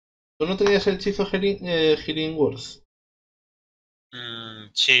 ¿Tú no tenías el hechizo Healing Words?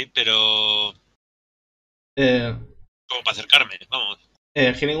 Sí, pero... como para acercarme, vamos.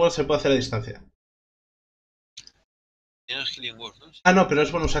 Healing Words se puede hacer a distancia. Tienes Healing Words, ¿no? Ah, no, pero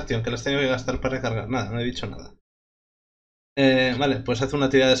es bonus action, que las tengo que gastar para recargar. Nada, no he dicho nada. Vale, pues hace una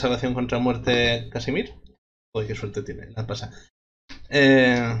tirada de salvación contra muerte Casimir. Uy, qué suerte tiene, la pasa.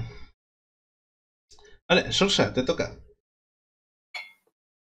 Vale, Sorsa, te toca.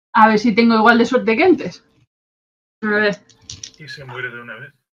 A ver si tengo igual de suerte que antes. A ver. Y se muere de una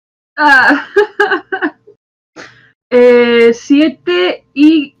vez. 7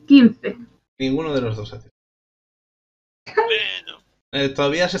 y 15. Ninguno de los dos hace. Bueno.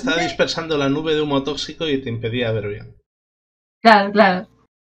 Todavía se estaba dispersando la nube de humo tóxico y te impedía ver bien. Claro.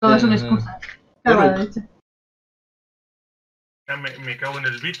 Todo es una excusa. Me cago en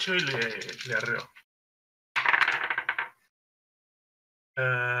el bicho y le arreo.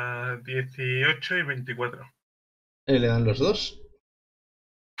 18 y 24. Le dan los dos.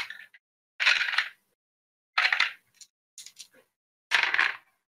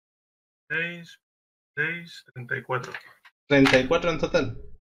 Seis, 34. 34 en total.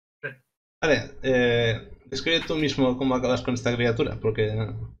 Sí. Vale, describe tú mismo cómo acabas con esta criatura, porque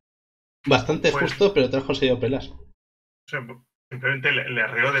bastante pues, justo, pero trajo sello pelas. O sea, simplemente le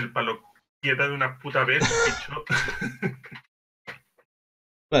arreo del palo quieta de una puta vez, bicho.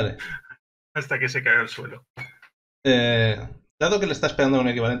 Vale. Hasta que se caiga al suelo. Dado que le estás pegando a un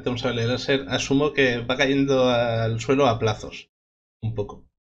equivalente a un sable láser, asumo que va cayendo al suelo a plazos. Un poco.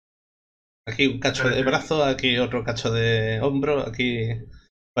 Aquí un cacho de brazo, aquí otro cacho de hombro, aquí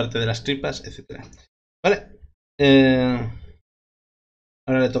parte de las tripas, etc. Vale.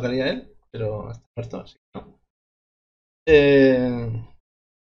 Ahora le tocaría a él, pero está muerto, así que no.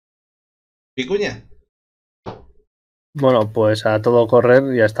 Picuña. Bueno, pues a todo correr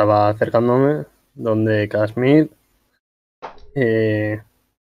ya estaba acercándome donde Casimir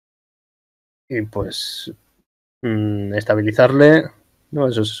y pues estabilizarle. No,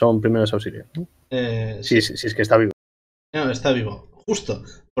 esos son primeros auxilios, ¿no? Sí, es que está vivo. No, está vivo. Justo,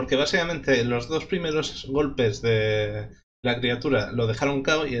 porque básicamente los 2 primeros golpes de la criatura lo dejaron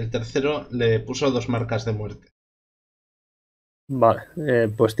cao y el tercero le puso 2 marcas de muerte. Vale,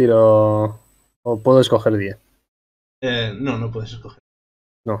 pues tiro... O puedo escoger 10. No puedes escoger.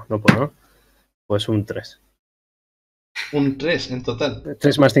 No puedo, ¿no? Pues un 3. Un 3 en total.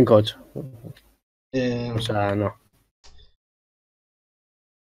 3 más 5, 8. O Sea, sea, no.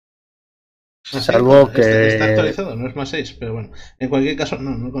 Salvo que... Está actualizado, no es más 6, pero bueno. En cualquier caso,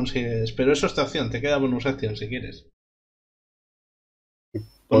 no consigues. Pero eso es tu acción, te queda bonus acción si quieres.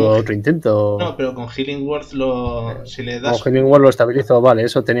 ¿Puedo otro intento? No, pero con Healing Word si le das... Con Healing Word lo estabilizo, vale,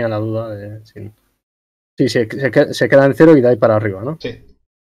 eso tenía la duda. Sí, se queda en 0 y de ahí para arriba, ¿no? Sí.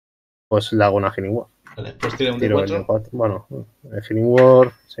 Pues le hago una Healing Word. Vale, pues tira un D4. Bueno, el Healing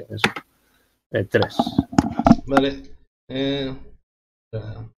Word, sí, eso. 3. Vale.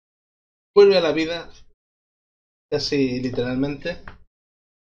 Vuelve a la vida, casi literalmente.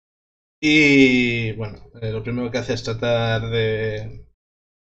 Y bueno, lo primero que hace es tratar de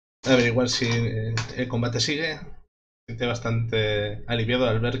averiguar si el combate sigue. Se siente bastante aliviado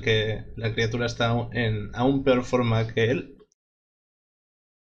al ver que la criatura está en aún peor forma que él.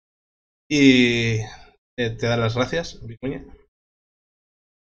 Y te da las gracias, Vicuña.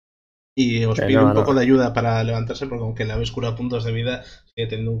 Y os pide un poco de ayuda para levantarse, porque aunque la habéis curado puntos de vida, sigue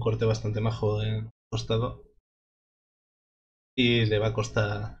teniendo un corte bastante majo en el costado. Y le va a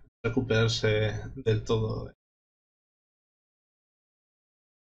costar recuperarse del todo.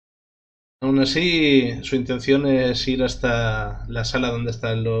 Aún así, su intención es ir hasta la sala donde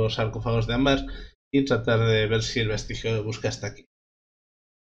están los sarcófagos de ámbar y tratar de ver si el vestigio que busca está aquí.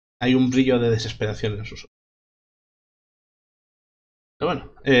 Hay un brillo de desesperación en sus ojos. Pero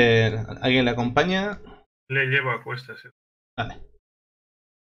bueno, ¿alguien le acompaña? Le llevo a cuestas. Vale.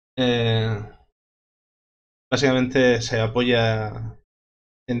 Básicamente se apoya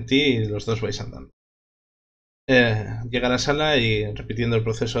en ti y los dos vais andando. Llega a la sala y, repitiendo el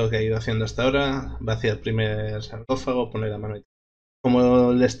proceso que ha ido haciendo hasta ahora, va hacia el primer sarcófago, pone la mano y...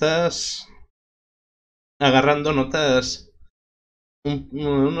 Como le estás agarrando, notas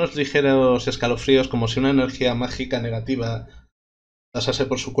unos ligeros escalofríos, como si una energía mágica negativa pasase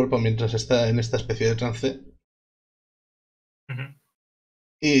por su cuerpo mientras está en esta especie de trance.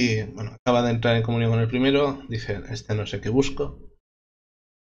 Y bueno, acaba de entrar en comunión con el primero, dice, este no sé qué busco.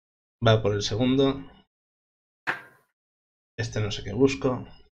 Va por el segundo. Este no sé qué busco.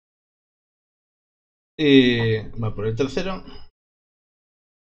 Y va por el tercero.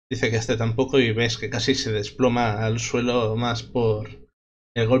 Dice que este tampoco y ves que casi se desploma al suelo más por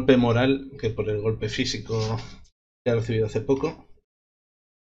el golpe moral que por el golpe físico que ha recibido hace poco.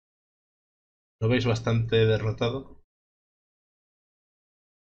 Lo veis bastante derrotado.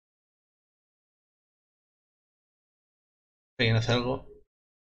 ¿Alguien hace algo?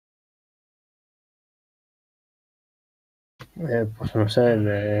 Pues no sé,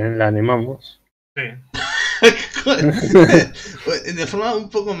 le animamos. Sí. De forma un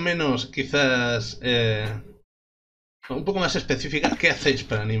poco menos, quizás, un poco más específica, ¿qué hacéis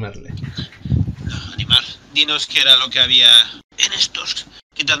para animarle? Animar. Dinos qué era lo que había en estos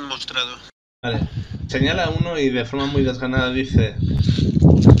que te han mostrado. Vale. Señala a uno y de forma muy desganada dice...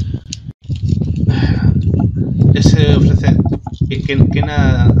 Ese ofrece... ¿Quién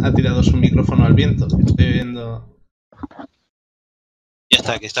ha tirado su micrófono al viento? Estoy viendo... Ya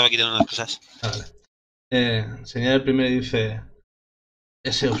está, que estaba quitando unas cosas. Vale. Señala el primero y dice...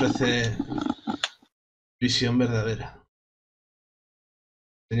 Ese ofrece... visión verdadera.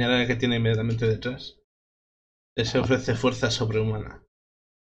 Señala el que tiene inmediatamente detrás. Ese ofrece fuerza sobrehumana.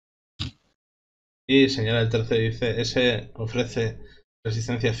 Y señala el tercero y dice... Ese ofrece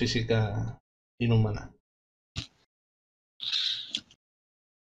resistencia física inhumana.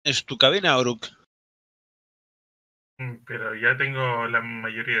 ¿Es tu cabina, Oruk? Pero ya tengo la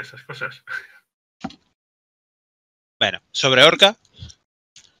mayoría de esas cosas. Bueno, ¿sobre Orca?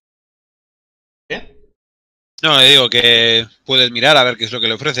 ¿Qué? No, le digo que puedes mirar a ver qué es lo que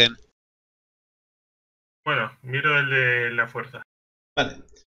le ofrecen. Bueno, miro el de la fuerza. Vale.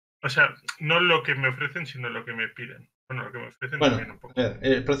 O sea, no lo que me ofrecen, sino lo que me piden. Bueno, lo que me ofrecen también un poco.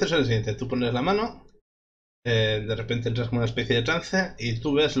 El proceso es el siguiente. Tú pones la mano, de repente entras como una especie de trance y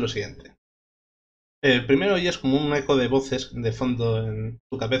tú ves lo siguiente. Primero oyes como un eco de voces de fondo en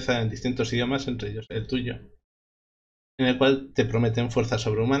tu cabeza en distintos idiomas, entre ellos el tuyo, en el cual te prometen fuerza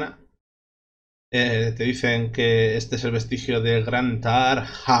sobrehumana. Te dicen que este es el vestigio del Gran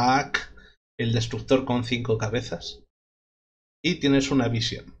Tar-Hak, el destructor con 5 cabezas, y tienes una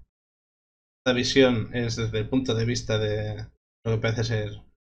visión. Esta visión es desde el punto de vista de lo que parece ser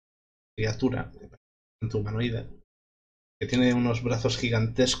criatura, tanto humanoide. que tiene unos brazos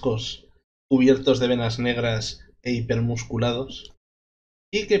gigantescos cubiertos de venas negras e hipermusculados,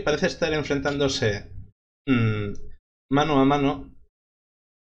 y que parece estar enfrentándose mano a mano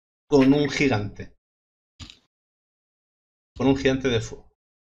con un gigante. Con un gigante de fuego.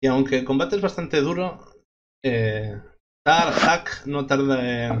 Y aunque el combate es bastante duro, Strahd no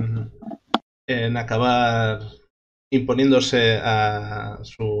tarda en acabar imponiéndose a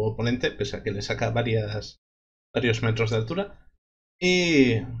su oponente, pese a que le saca varios metros de altura,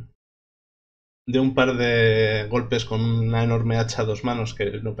 y de un par de golpes con una enorme hacha a 2 manos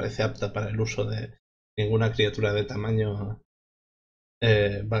que no parece apta para el uso de ninguna criatura de tamaño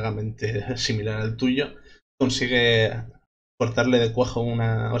vagamente similar al tuyo, consigue cortarle de cuajo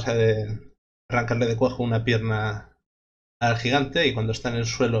arrancarle de cuajo una pierna al gigante, y cuando está en el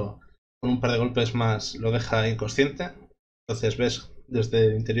suelo con un par de golpes más lo deja inconsciente. Entonces ves desde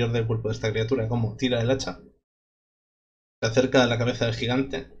el interior del cuerpo de esta criatura cómo tira el hacha, se acerca a la cabeza del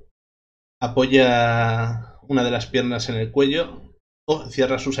gigante, apoya una de las piernas en el cuello o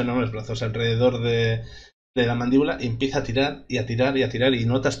cierra sus enormes brazos alrededor de la mandíbula y empieza a tirar y a tirar y a tirar, y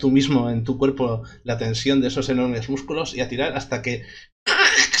notas tú mismo en tu cuerpo la tensión de esos enormes músculos, y a tirar hasta que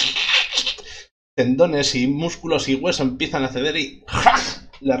tendones y músculos y hueso empiezan a ceder y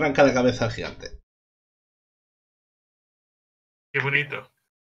le arranca la cabeza al gigante. Qué bonito.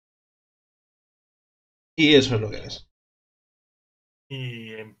 Y eso es lo que es.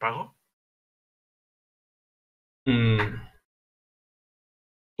 ¿Y en pago?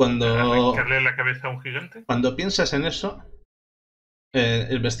 ¿Arrancarle la cabeza a un gigante? Cuando piensas en eso,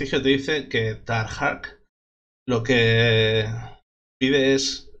 el vestigio te dice que Tarhark lo que pide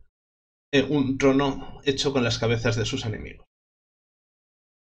es un trono hecho con las cabezas de sus enemigos.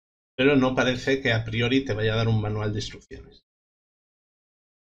 Pero no parece que a priori te vaya a dar un manual de instrucciones.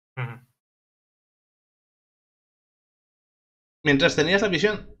 Mientras tenías la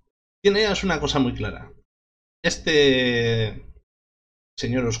visión, tenías una cosa muy clara. Este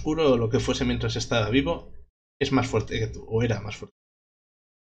señor oscuro, o lo que fuese mientras estaba vivo, es más fuerte que tú, o era más fuerte.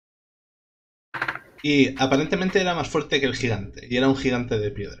 Y aparentemente era más fuerte que el gigante, y era un gigante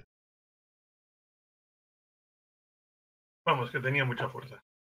de piedra. Vamos, que tenía mucha fuerza.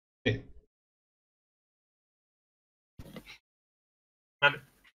 Sí. Vale.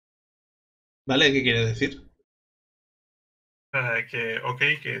 ¿Vale? ¿Qué quiere decir?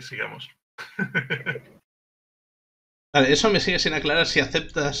 Que sigamos. Vale, eso me sigue sin aclarar si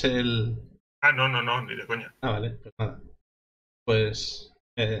aceptas el... No, ni de coña. Vale, pues nada. Pues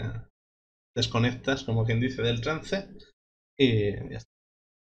desconectas, como quien dice, del trance y ya está.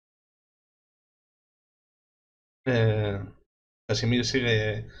 Casimir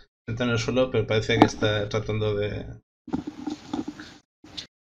sigue sentado en el suelo, pero parece que está tratando de...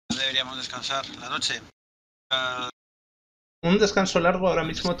 Deberíamos descansar la noche. Un descanso largo ahora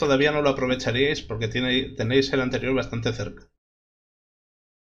mismo todavía no lo aprovecharíais porque tenéis el anterior bastante cerca.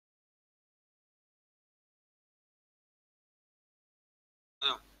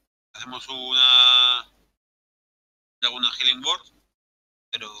 Bueno, hacemos una healing board,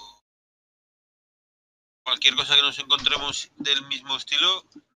 pero cualquier cosa que nos encontremos del mismo estilo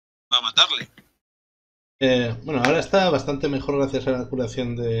va a matarle. Bueno, ahora está bastante mejor gracias a la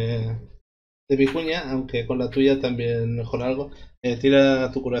curación de Vicuña, aunque con la tuya también mejora algo.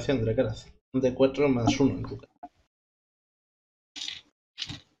 Tira tu curación, Dracaraz. Un D4 más 1 en tu caso.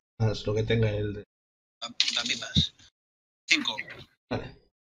 Más lo que tenga el de... Papipas. 5. Vale.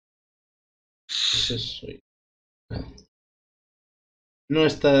 Ese soy. No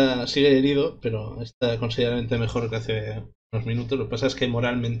está... Sigue herido, pero está considerablemente mejor que hace unos minutos. Lo que pasa es que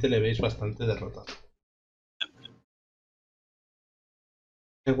moralmente le veis bastante derrotado.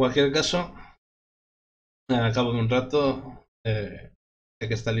 En cualquier caso, al cabo de un rato, sé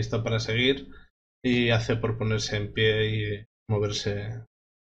que está listo para seguir y hace por ponerse en pie y moverse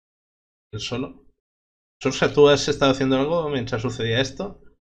él solo. Sorsa, ¿tú has estado haciendo algo mientras sucedía esto?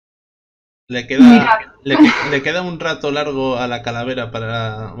 Le queda un rato largo a la calavera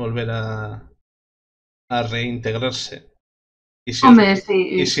para volver a reintegrarse. Y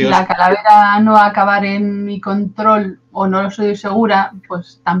si la calavera no va a acabar en mi control o no lo soy segura,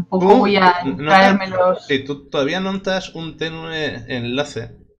 pues tampoco voy a traérmelos. Sí, tú todavía notas un tenue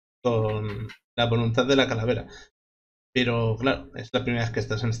enlace con la voluntad de la calavera. Pero claro, es la primera vez que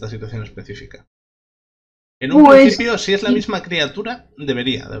estás en esta situación específica. En un principio, si es la misma criatura,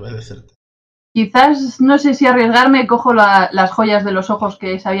 debería de obedecerte. Quizás, no sé si arriesgarme, cojo las joyas de los ojos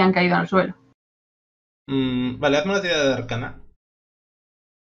que se habían caído al suelo. Vale, hazme una tirada de arcana.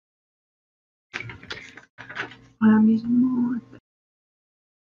 Ahora mismo...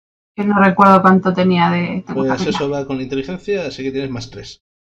 Que no recuerdo cuánto tenía de... Pues eso va con inteligencia, así que tienes +3.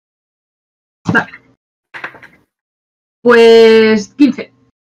 Vale. Pues 15.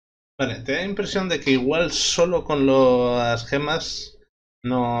 Vale, te da la impresión de que igual solo con las gemas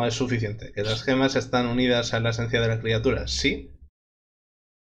no es suficiente. Que las gemas están unidas a la esencia de la criatura, sí.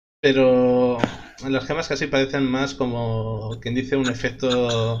 Pero las gemas casi parecen más como quien dice un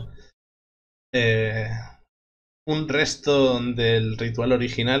efecto... un resto del ritual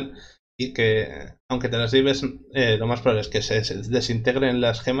original y que, aunque te las lleves, lo más probable es que se desintegren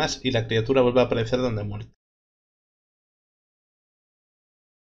las gemas y la criatura vuelva a aparecer donde ha muerto.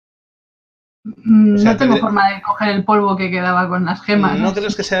 O sea, no tengo forma de coger el polvo que quedaba con las gemas. No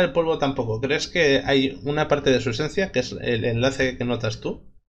crees que sea el polvo tampoco. Crees que hay una parte de su esencia, que es el enlace que notas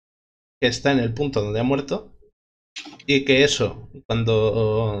tú, que está en el punto donde ha muerto, y que eso,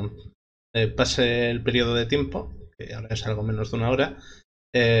 cuando pase el periodo de tiempo, que ahora es algo menos de 1 hora,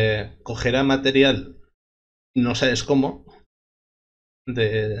 cogerá material, no sabes cómo,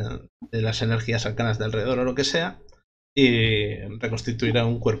 de las energías arcanas de alrededor o lo que sea, y reconstituirá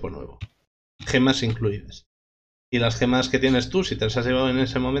un cuerpo nuevo. Gemas incluidas. Y las gemas que tienes tú, si te las has llevado en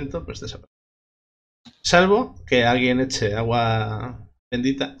ese momento, pues desaparecen. Salvo que alguien eche agua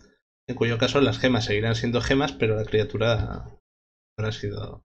bendita, en cuyo caso las gemas seguirán siendo gemas, pero la criatura habrá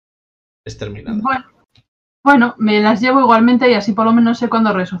sido exterminada. Bueno, me las llevo igualmente y así por lo menos sé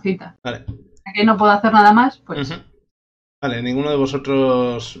cuándo resucita. Vale. Aquí no puedo hacer nada más, pues... Vale, ¿ninguno de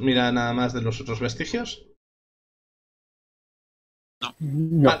vosotros mira nada más de los otros vestigios?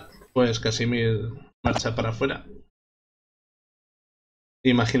 No. Vale, pues Casimir marcha para afuera.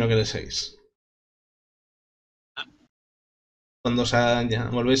 Imagino que de 6. Cuando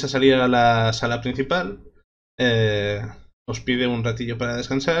volvéis a salir a la sala principal, os pide un ratillo para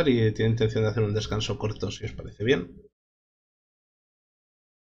descansar y tiene intención de hacer un descanso corto, si os parece bien.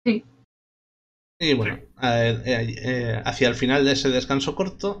 Sí. Y bueno, hacia el final de ese descanso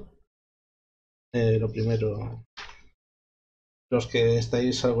corto, lo primero, los que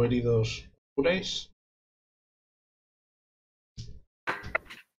estáis algo heridos, curáis.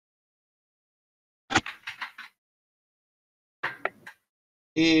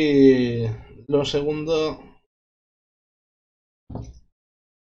 Y lo segundo,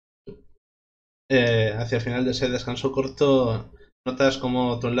 hacia el final de ese descanso corto, notas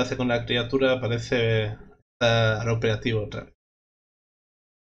como tu enlace con la criatura parece estar operativo otra vez.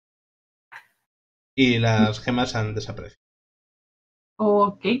 Y las gemas han desaparecido.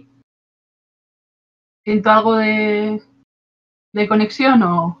 Ok. ¿Siento algo de conexión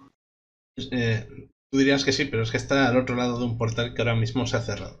o...? Tú dirías que sí, pero es que está al otro lado de un portal que ahora mismo se ha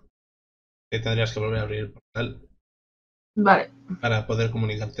cerrado. Que tendrías que volver a abrir el portal. Vale. Para poder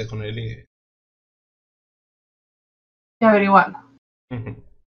comunicarte con él y averiguarlo.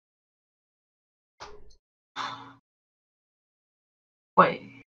 Pues...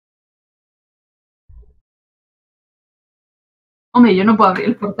 Hombre, yo no puedo abrir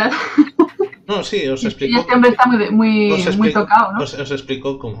el portal. No, sí, os explico. Este hombre está muy tocado, ¿no? Os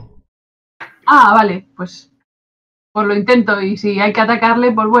explico cómo. Ah, vale, pues lo intento y si hay que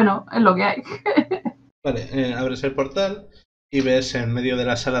atacarle, pues bueno, es lo que hay. Vale, abres el portal y ves en medio de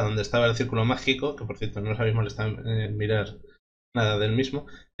la sala donde estaba el círculo mágico, que por cierto no os habéis molestado en mirar nada del mismo,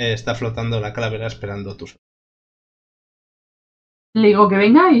 está flotando la calavera esperando tu suerte. Le digo que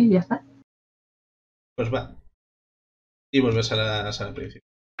venga y ya está. Pues va. Y vuelves a la sala principal.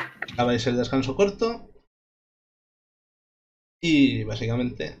 Acabáis el descanso corto y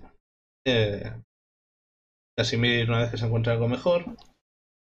básicamente Casimir, una vez que se encuentra algo mejor,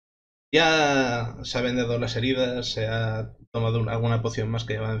 ya se ha vendado las heridas, se ha tomado alguna poción más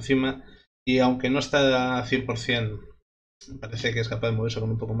que lleva encima y aunque no está a 100%, parece que es capaz de moverse con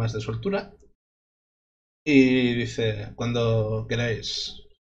un poco más de soltura y dice, cuando queráis,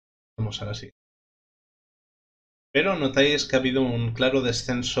 vamos a la siguiente. Pero notáis que ha habido un claro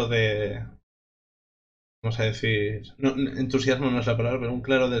descenso de... Vamos a decir... No, entusiasmo no es la palabra, pero un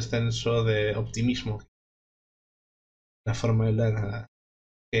claro descenso de optimismo. La forma en la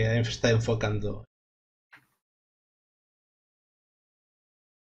que está enfocando.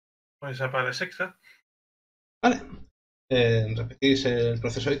 Pues aparece sexta. Vale. Repetís el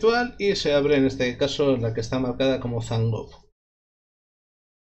proceso habitual y se abre en este caso la que está marcada como Zangov.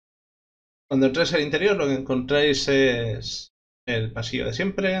 Cuando entráis al interior lo que encontráis es el pasillo de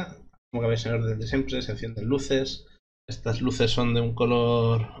siempre. Como que veis en orden de siempre, se encienden luces. Estas luces son de un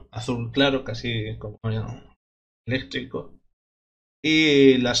color azul claro, casi como eléctrico.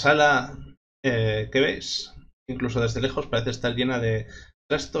 Y la sala que veis, incluso desde lejos, parece estar llena de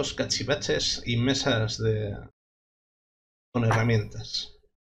trastos, cachivaches y mesas con herramientas.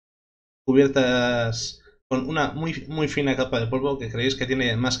 cubiertas con una muy fina capa de polvo que creéis que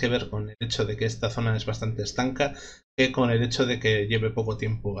tiene más que ver con el hecho de que esta zona es bastante estanca que con el hecho de que lleve poco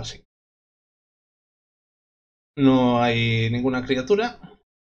tiempo así. No hay ninguna criatura,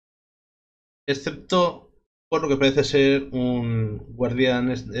 excepto por lo que parece ser un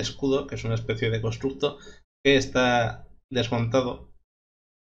guardián escudo, que es una especie de constructo que está desmontado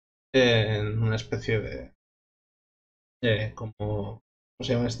en una especie de ¿cómo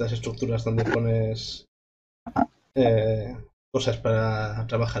se llaman estas estructuras donde pones cosas para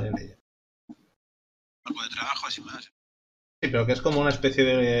trabajar en ella? Algo de trabajo, así más. Sí, pero que es como una especie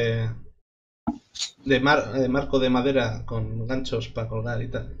de marco de madera con ganchos para colgar y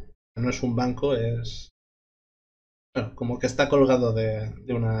tal. No es un banco, es... Bueno, como que está colgado de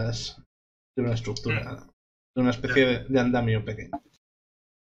una estructura, de una especie de andamio pequeño.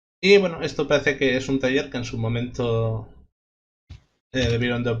 Y bueno, esto parece que es un taller que en su momento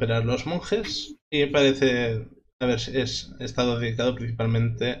debieron de operar los monjes y parece haber estado dedicado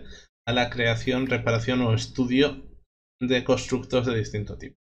principalmente a la creación, reparación o estudio de constructos de distinto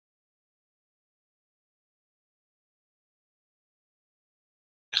tipo.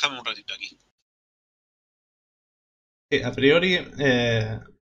 Déjame un ratito aquí. Sí, a priori,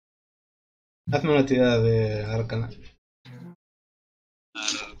 hazme una tirada de arcana.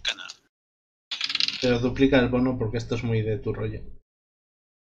 Arcana. Pero duplica el bono porque esto es muy de tu rollo.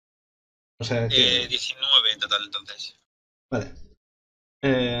 O sea que... 19 en total, entonces. Vale.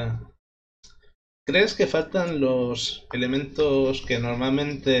 ¿Crees que faltan los elementos que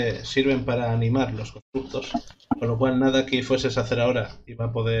normalmente sirven para animar los constructos? Con lo cual nada que fueses a hacer ahora iba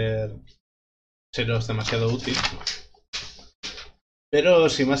a poder seros demasiado útil. Pero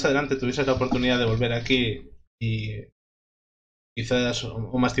si más adelante tuvieses la oportunidad de volver aquí y quizás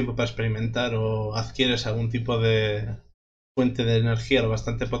o más tiempo para experimentar o adquieres algún tipo de fuente de energía lo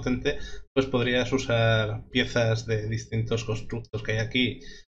bastante potente, pues podrías usar piezas de distintos constructos que hay aquí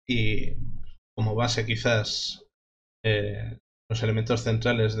y como base quizás los elementos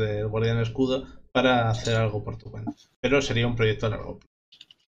centrales del guardián escudo para hacer algo por tu cuenta. Pero sería un proyecto a largo plazo.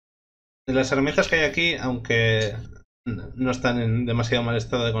 Las herramientas que hay aquí, aunque no están en demasiado mal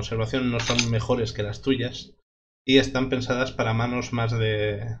estado de conservación, no son mejores que las tuyas y están pensadas para manos más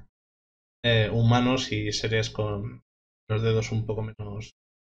de humanos y seres con los dedos un poco menos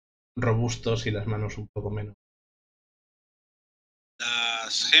robustos y las manos un poco menos. ¿La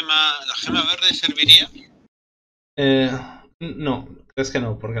gema verde serviría? No, crees que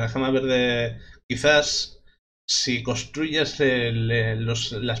no, porque la gema verde quizás si construyes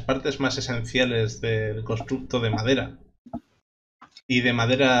las partes más esenciales del constructo de madera y de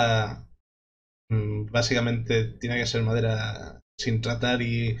madera básicamente tiene que ser madera sin tratar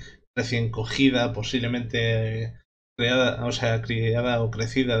y recién cogida, posiblemente creada, o sea, criada o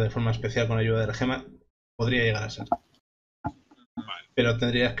crecida de forma especial con ayuda de la gema, podría llegar a ser. Vale. Pero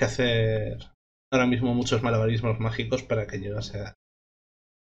tendrías que hacer ahora mismo muchos malabarismos mágicos para que llegase a... En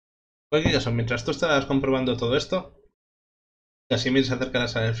cualquier caso, mientras tú estabas comprobando todo esto, Casimir se acerca a la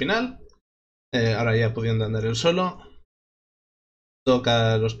sala del final, ahora ya pudiendo andar él solo,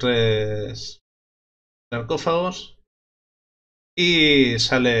 toca los 3 sarcófagos y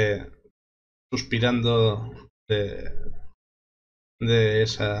sale suspirando de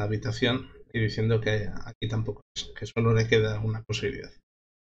esa habitación y diciendo que aquí tampoco es, que solo le queda una posibilidad.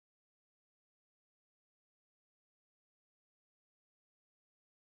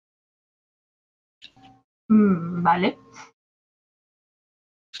 Vale.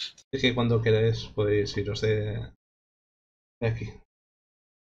 Es que cuando queráis podéis iros de aquí.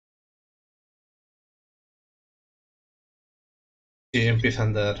 Y empieza a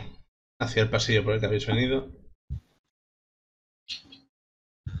andar hacia el pasillo por el que habéis venido.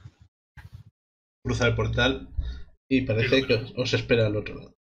 Cruza el portal y parece que os espera al otro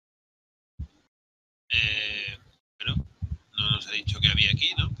lado. Bueno, no nos ha dicho que había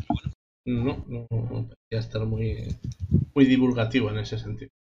aquí, ¿no? Pero bueno. No parecía estar muy divulgativo en ese sentido.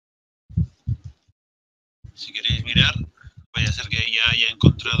 Si queréis mirar, vaya a ser que ya haya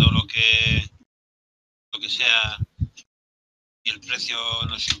encontrado lo que sea y el precio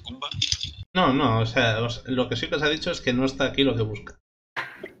nos incumba. No, o sea, lo que sí que os ha dicho es que no está aquí lo que busca.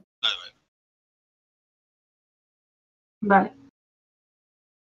 Vale.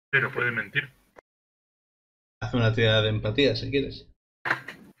 Pero puede mentir. Haz una tirada de empatía si quieres.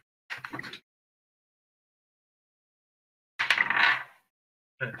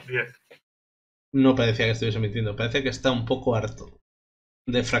 10. No parecía que estuviese mintiendo, parece que está un poco harto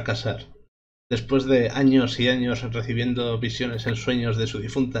de fracasar. Después de años y años recibiendo visiones en sueños de su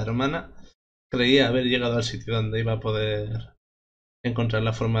difunta hermana, creía haber llegado al sitio donde iba a poder encontrar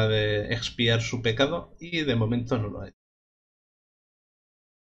la forma de expiar su pecado y de momento no lo hay.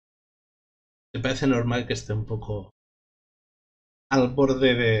 Me parece normal que esté un poco al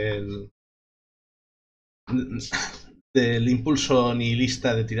borde del impulso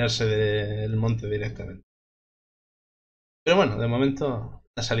nihilista de tirarse del monte directamente. Pero bueno, de momento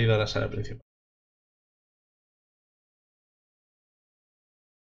ha salido a la sala principal.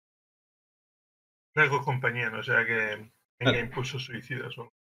 Algo compañía, no sea que tenga Vale. impulsos suicidas. ¿No?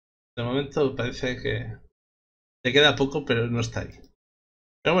 De momento parece que te queda poco, pero no está ahí.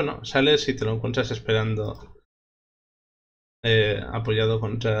 Pero bueno, sales y te lo encuentras esperando apoyado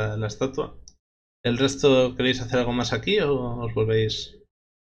contra la estatua. ¿El resto queréis hacer algo más aquí o os volvéis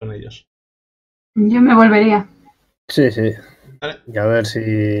con ellos? Yo me volvería. Sí. Vale. Y a ver si...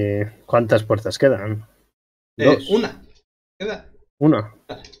 ¿Cuántas puertas quedan? ¿Dos? Una. ¿Queda? ¿Una?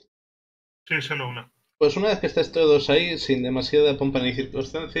 Vale. Sí, solo una. Pues una vez que estáis todos ahí, sin demasiada pompa ni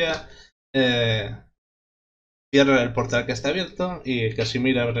circunstancia, cierra el portal que está abierto y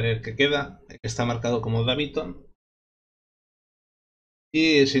Casimir abre el que queda, que está marcado como Daviton.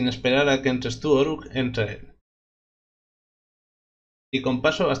 Y sin esperar a que entres tú, Oruk, entra él. Y con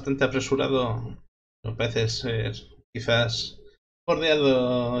paso bastante apresurado, me parece ser quizás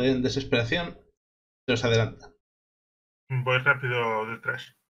bordeado en desesperación, se os adelanta. Voy rápido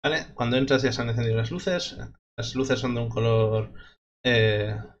detrás. ¿Vale? Cuando entras ya se han encendido las luces. Las luces son de un color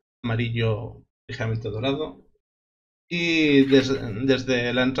amarillo ligeramente dorado. Y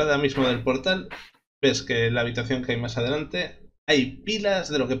desde la entrada mismo del portal ves que en la habitación que hay más adelante hay pilas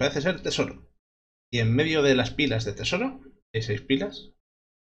de lo que parece ser tesoro. Y en medio de las pilas de tesoro, hay 6 pilas,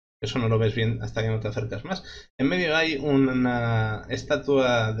 eso no lo ves bien hasta que no te acercas más, en medio hay una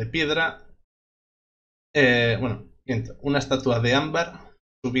estatua de piedra, una estatua de ámbar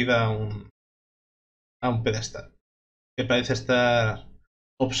subida a un pedestal, que parece estar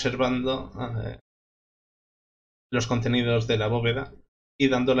observando los contenidos de la bóveda y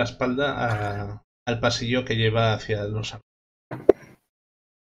dando la espalda al pasillo que lleva hacia los árboles.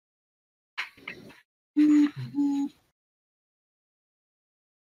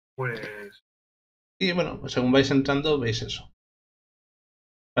 Pues Y bueno, según vais entrando veis eso.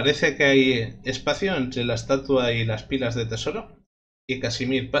 Parece que hay espacio entre la estatua y las pilas de tesoro y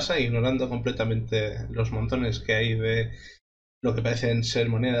Casimir pasa ignorando completamente los montones que hay de lo que parecen ser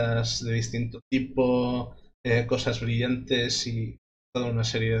monedas de distinto tipo, cosas brillantes y toda una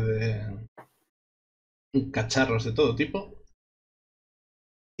serie de cacharros de todo tipo.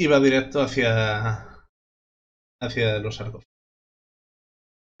 Y va directo hacia los sarcófagos.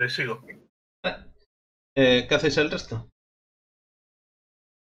 le sigo. ¿Qué hacéis el resto?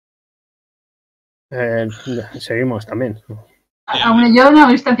 Seguimos también. Aún yo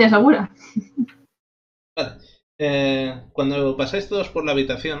una instancia segura. Vale. Cuando pasáis todos por la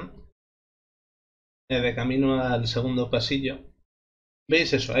habitación, de camino al segundo pasillo,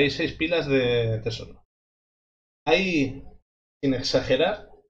 veis eso, hay 6 pilas de tesoro. Hay, sin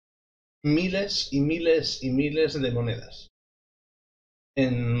exagerar, miles y miles y miles de monedas,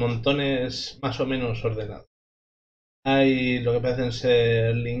 en montones más o menos ordenados. Hay lo que parecen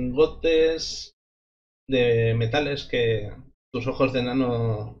ser lingotes de metales que tus ojos de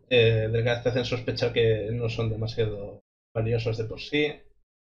enano delgadas te hacen sospechar que no son demasiado valiosos de por sí.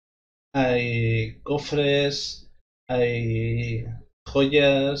 Hay cofres, hay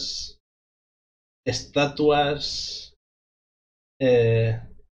joyas, estatuas,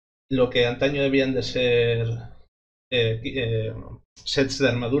 lo que antaño debían de ser sets de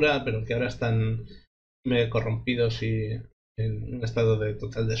armadura, pero que ahora están corrompidos y en un estado de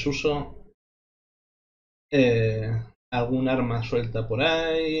total desuso. Algún arma suelta por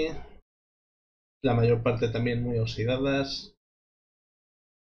ahí, la mayor parte también muy oxidadas.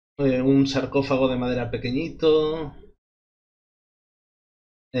 Un sarcófago de madera pequeñito.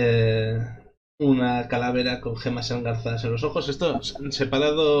 Una calavera con gemas engarzadas en los ojos. Esto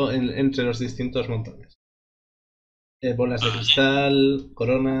separado entre los distintos montones. Bolas de cristal,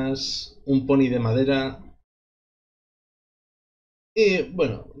 coronas, un pony de madera. Y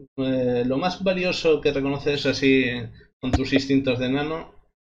bueno, lo más valioso que reconoces así con tus instintos de enano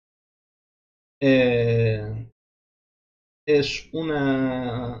es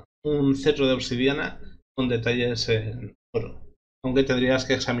un cetro de obsidiana con detalles en oro. Aunque tendrías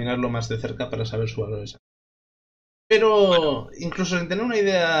que examinarlo más de cerca para saber su valor exacto. Pero incluso sin tener una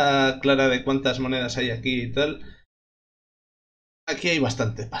idea clara de cuántas monedas hay aquí y tal, aquí hay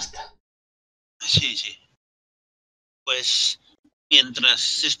bastante pasta. Sí. Pues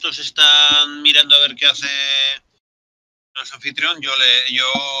mientras estos están mirando a ver qué hace nuestro anfitrión, yo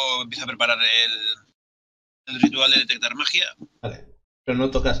empiezo a preparar el ritual de detectar magia. Vale. Pero no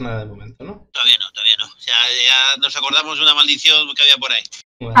tocas nada de momento, ¿no? Todavía no. O sea, ya nos acordamos de una maldición que había por ahí.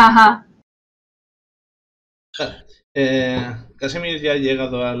 Bueno. Ajá. Casimir ya ha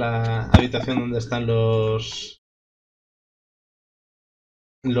llegado a la habitación donde están los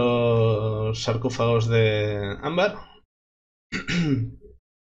sarcófagos de ámbar.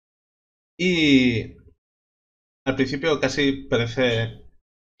 Y al principio casi parece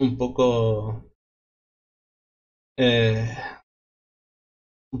un poco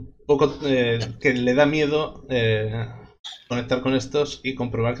que le da miedo conectar con estos y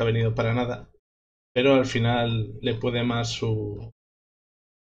comprobar que ha venido para nada, pero al final le puede más su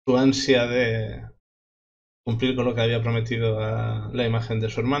ansia de cumplir con lo que había prometido a la imagen de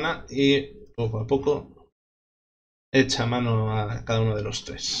su hermana y poco a poco echa mano a cada uno de los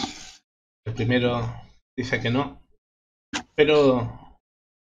tres. El primero dice que no, pero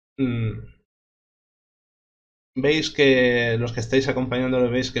veis que los que estáis acompañándole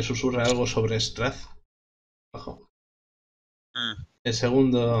veis que susurra algo sobre Strahd abajo. El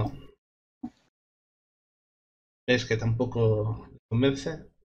segundo veis que tampoco le convence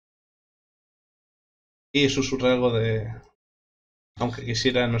y susurra algo de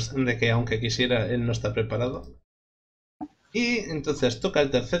que aunque quisiera él no está preparado. Y entonces toca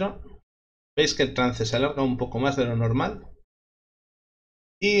el tercero. Veis que el trance se alarga un poco más de lo normal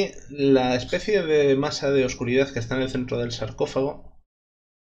y la especie de masa de oscuridad que está en el centro del sarcófago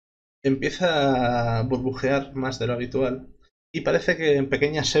empieza a burbujear más de lo habitual y parece que en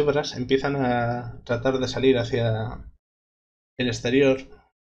pequeñas hebras empiezan a tratar de salir hacia el exterior,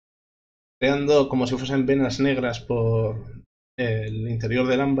 creando como si fuesen venas negras por el interior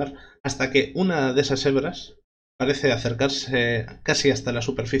del ámbar, hasta que una de esas hebras parece acercarse casi hasta la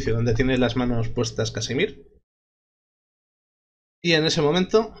superficie donde tiene las manos puestas Casimir. Y en ese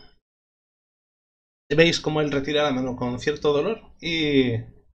momento veis como él retira la mano con cierto dolor y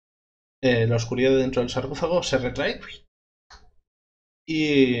la oscuridad dentro del sarcófago se retrae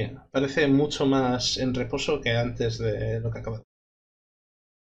y parece mucho más en reposo que antes de lo que acaba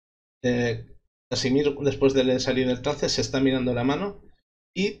de Casimir, después de salir del trance, se está mirando la mano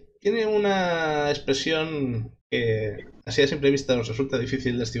y tiene una expresión que así a simple vista os resulta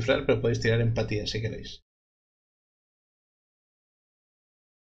difícil descifrar, pero podéis tirar empatía si queréis.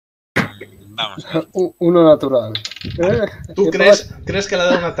 Vamos a ver. Uno natural. ¿Tú crees que le ha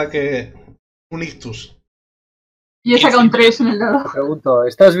dado un ataque, un ictus? Yo he sacado un 3 en el dado. Te pregunto,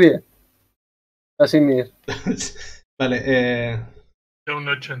 ¿estás bien? Casimir. Vale, Un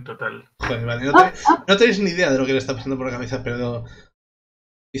 8 en total. joder, vale, no tenéis ni idea de lo que le está pasando por la cabeza, pero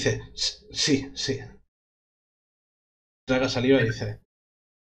dice, sí. Traga saliva y dice,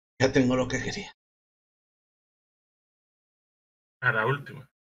 ya tengo lo que quería. A la última.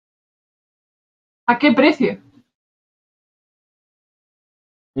 ¿A qué precio?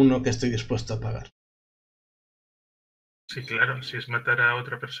 Uno que estoy dispuesto a pagar. Sí, claro, si es matar a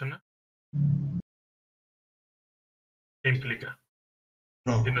otra persona. ¿Qué implica?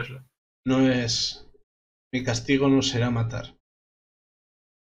 No, Dínoslo. no es... Mi castigo no será matar.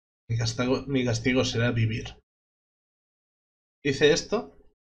 Mi castigo será vivir. Dice esto,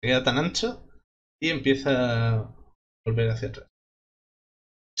 se queda tan ancho y empieza a volver hacia atrás.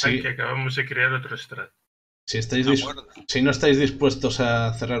 Ay, que acabamos de crear otro Strahd. Si no estáis dispuestos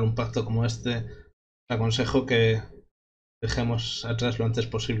a cerrar un pacto como este, aconsejo que dejemos atrás lo antes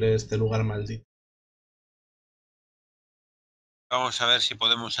posible este lugar maldito. Vamos a ver si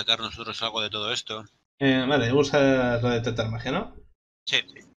podemos sacar nosotros algo de todo esto. Vale, usa la de detectar magia, ¿no? Sí.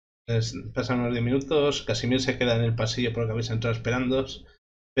 Pasan unos 10 minutos, Casimir se queda en el pasillo porque habéis entrado esperándoos,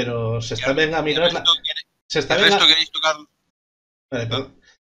 pero se está venga a mirar la... ¿Queréis tocar? Vale, perdón.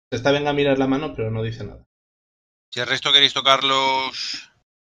 Se está venga a mirar la mano, pero no dice nada. Si el resto queréis tocar los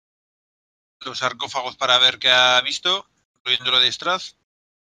sarcófagos para ver qué ha visto, incluyendo lo de Strahd.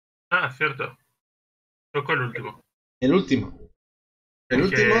 Ah, cierto. Toco el último. El último. El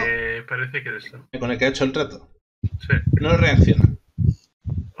último, parece que eres tú. con el que ha hecho el trato, Sí. no reacciona.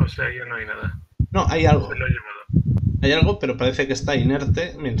 O sea, ya no hay nada. No, hay algo. Se lo he llevado. Hay algo, pero parece que está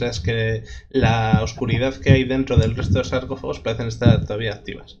inerte, mientras que la oscuridad que hay dentro del resto de sarcófagos parecen estar todavía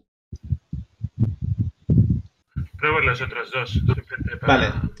activas. Pruebo las otras dos. Simplemente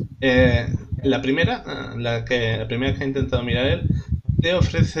para... Vale. La primera que ha intentado mirar él, te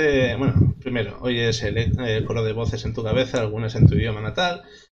ofrece... Bueno, primero, oyes el coro de voces en tu cabeza, algunas en tu idioma natal.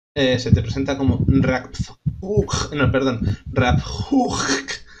 Se te presenta como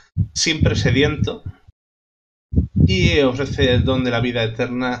siempre sediento. Y ofrece el don de la vida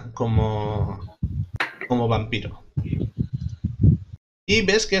eterna como vampiro. Y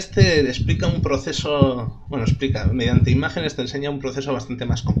ves que este explica un proceso, bueno, explica, mediante imágenes te enseña un proceso bastante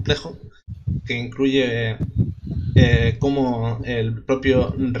más complejo, que incluye cómo el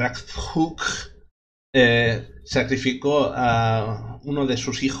propio Rakhuk sacrificó a uno de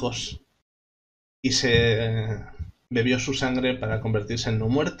sus hijos y se bebió su sangre para convertirse en no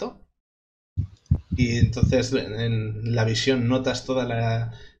muerto. Y entonces en la visión notas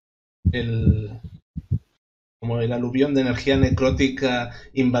toda como el aluvión de energía necrótica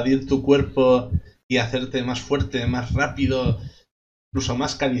invadir tu cuerpo y hacerte más fuerte, más rápido, incluso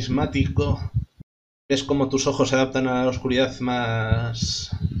más carismático. Ves como tus ojos se adaptan a la oscuridad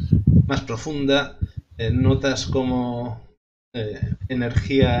más profunda. Notas como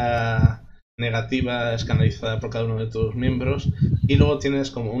energía negativa es canalizada por cada uno de tus miembros. Y luego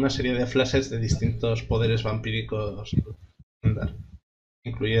tienes como una serie de flashes de distintos poderes vampíricos,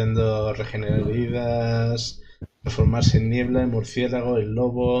 incluyendo regenerar heridas, transformarse en niebla, en murciélago, en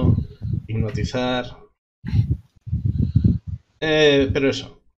lobo, hipnotizar. Pero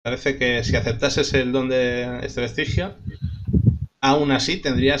eso, parece que si aceptases el don de este vestigio, aún así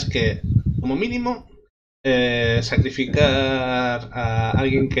tendrías que, como mínimo, sacrificar a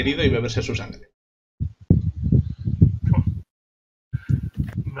alguien querido y beberse su sangre.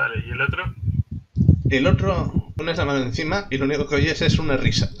 Vale, ¿y el otro? El otro, pones la mano encima y lo único que oyes es una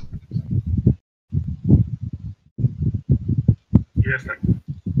risa. Y ya está.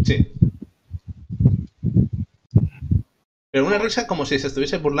 Sí. Pero una risa como si se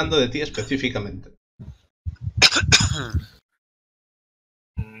estuviese burlando de ti específicamente.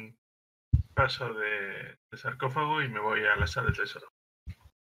 Paso de sarcófago y me voy a la sala del tesoro.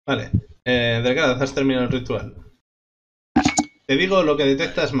 Vale. Delgado, has terminado el ritual. Te digo lo que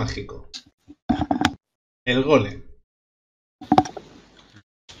detectas mágico. El golem.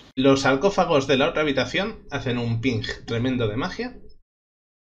 Los sarcófagos de la otra habitación hacen un ping tremendo de magia.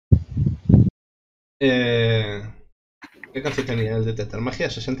 ¿Qué alcance tenía el detectar magia?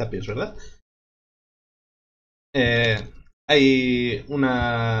 60 pies, ¿verdad? Hay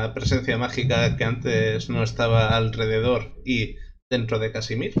una presencia mágica que antes no estaba alrededor y dentro de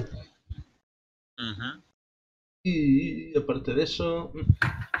Casimir. Y aparte de eso...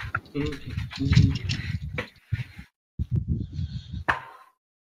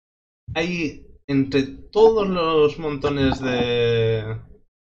 hay entre todos los montones de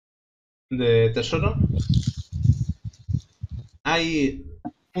tesoro, hay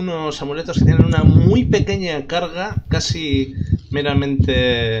unos amuletos que tienen una muy pequeña carga, casi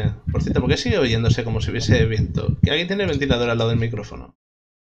meramente... Por cierto, ¿por qué sigue oyéndose como si hubiese viento? ¿Que alguien tiene el ventilador al lado del micrófono?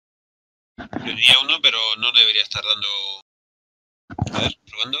 Yo diría uno, pero no debería estar dando... A ver,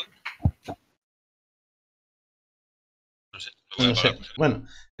 probando. No sé, lo voy a apagar. No sé. Bueno,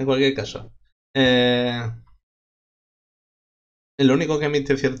 en cualquier caso. Lo único que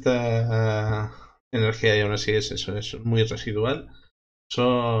emite cierta energía y aún así es eso, es muy residual.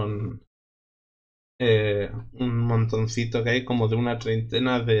 Son un montoncito que hay como de una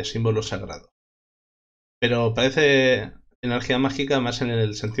treintena de símbolos sagrados. Pero parece energía mágica más en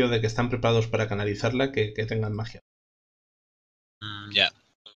el sentido de que están preparados para canalizarla que tengan magia. Ya.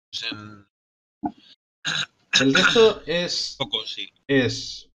 El resto es... Poco, sí.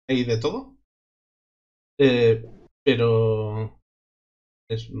 Hay de todo. Pero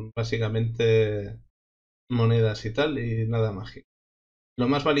es básicamente monedas y tal y nada mágico. Lo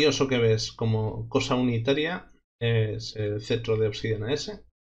más valioso que ves como cosa unitaria es el cetro de obsidiana ese.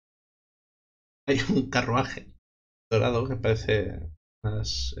 Hay un carruaje dorado que parece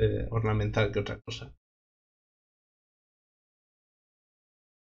más ornamental que otra cosa.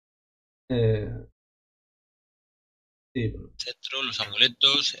 Y bueno, Cetro, los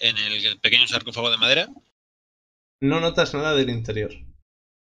amuletos, en el pequeño sarcófago de madera. no notas nada del interior.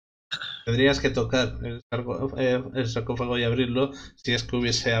 Tendrías que tocar el sarcófago y abrirlo si es que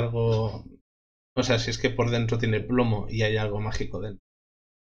hubiese algo... O sea, si es que por dentro tiene plomo y hay algo mágico dentro.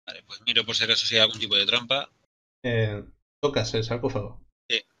 Vale, pues miro por si acaso si hay algún tipo de trampa. ¿Tocas el sarcófago?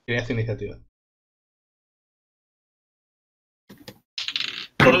 Sí. Creas iniciativa.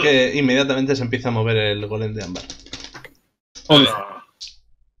 Porque inmediatamente se empieza a mover el golem de ámbar.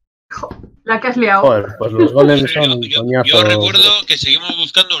 La que has liado. Joder, pues los golems Sí, son un coñazo. yo recuerdo que seguimos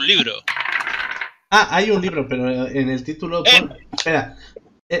buscando un libro. Hay un libro, pero en el título pone... Espera.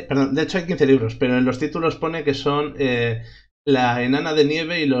 Perdón, de hecho hay 15 libros, pero en los títulos pone que son La enana de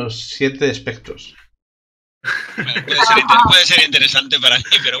nieve y los 7 espectros. Bueno, puede ser interesante para mí,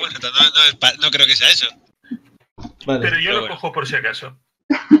 pero bueno, no creo que sea eso. Vale. Pero yo lo cojo por si acaso.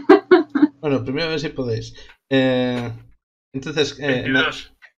 Bueno, primero a ver si podéis. Entonces,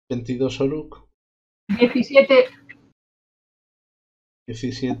 22. 22 Oruk. 17.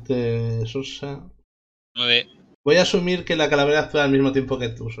 17, Sosa. 9. Voy a asumir que la calavera actúa al mismo tiempo que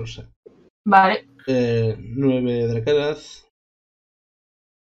tú, Sosa. Vale. 9, Dracaraz.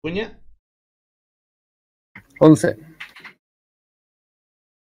 Cuña. 11.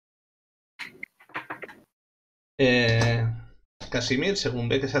 Casimir, según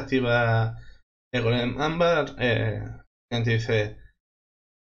ve que se activa el golem ámbar, te dice: he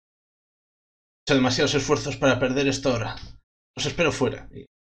hecho demasiados esfuerzos para perder esto ahora. Os espero fuera.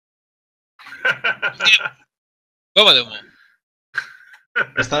 Bomba de humo.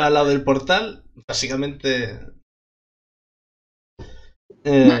 Están al lado del portal, básicamente.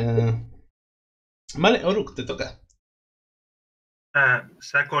 Vale, Oruk, te toca.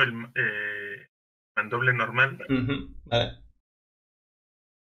 Saco el mandoble normal Vale.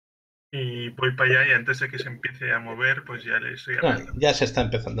 y voy para allá, y antes de que se empiece a mover, pues ya le estoy hablando. Ya se está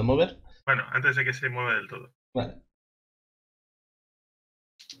empezando a mover. Bueno, antes de que se mueva del todo. Vale.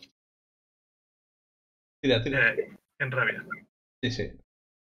 Tira. En rabia. Sí.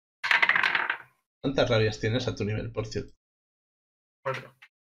 ¿Cuántas rabias tienes a tu nivel, por cierto? 4.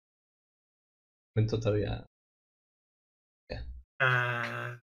 Momento todavía.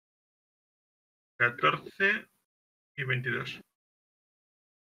 14 y 22.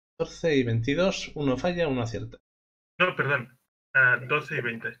 14 y 22, uno falla, uno acierta. No, perdón. 12 y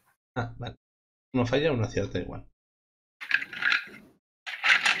 20. Vale. Uno falla, uno acierta igual.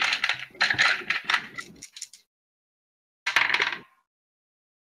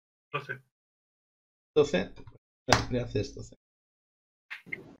 ¿12? 12. Le haces 12.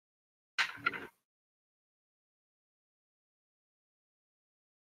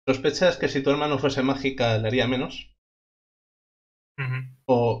 ¿Sospechas que si tu hermano fuese mágica le haría menos?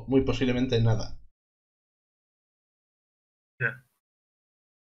 O muy posiblemente nada. Ya.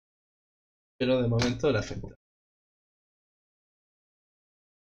 Pero de momento le afecta.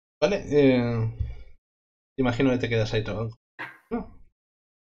 Vale. Imagino que te quedas ahí trabajando. ¿No?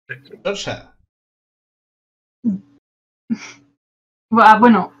 Rosa.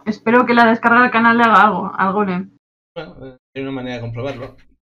 Bueno, espero que la descarga del canal le haga algo al golem. Bueno, hay una manera de comprobarlo.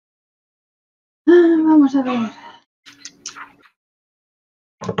 Vamos a ver.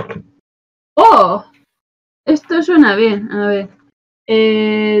 ¡Oh! Esto suena bien. A ver.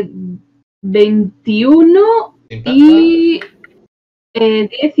 21 y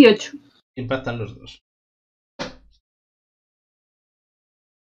 18. Impactan los dos.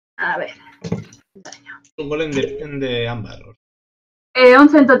 A ver. Un golem de ámbar.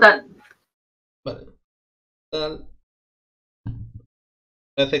 11 en total. Vale. Total.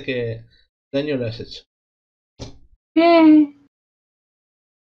 Parece que daño le has hecho.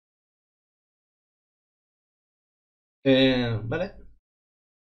 Vale.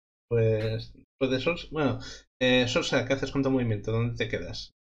 Pues de Sosa. Bueno, Sosa, ¿qué haces con tu movimiento? ¿Dónde te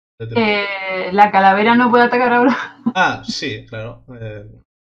quedas? La calavera no puede atacar ahora. Sí, claro.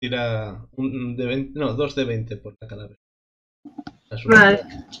 Tira un de 20, no, 2 de 20 por la calavera. Vale.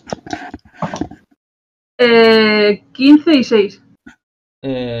 15 y 6.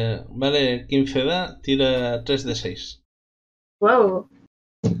 Vale, 15 da, tira 3 de 6. Wow.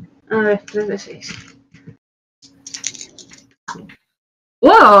 A ver, 3 de 6.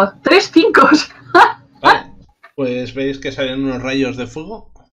 ¡Wow! ¡3 5! Vale, pues veis que salen unos rayos de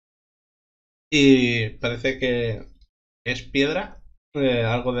fuego. Y parece que es piedra.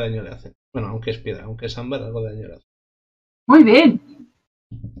 Algo de daño le hace. Bueno, aunque es piedra, aunque es ámbar, algo de daño le hace. Muy bien.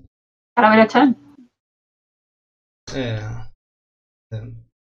 Calavera Chan. Te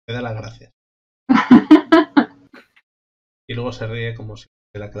da las gracias. Y luego se ríe como si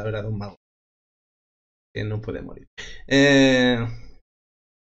fuera la calavera de un mago. Que no puede morir.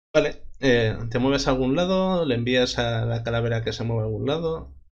 Vale. ¿Te mueves a algún lado? ¿Le envías a la calavera que se mueva a algún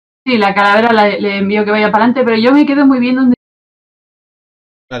lado? Sí, la calavera le envío que vaya para adelante, pero yo me quedo muy bien donde...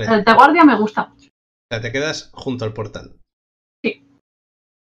 Vale. El de guardia me gusta. O sea, te quedas junto al portal. Sí.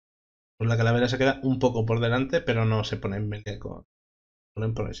 Pues la calavera se queda un poco por delante, pero no se pone en melee con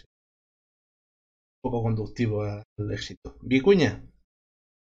el progreso. Un poco conductivo al éxito. Vicuña.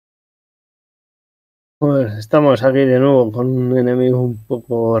 Pues estamos aquí de nuevo con un enemigo un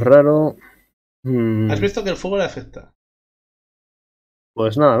poco raro. ¿Has visto que el fuego le afecta?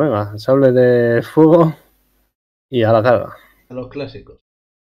 Pues nada, venga, sable de fuego y a la carga. A los clásicos.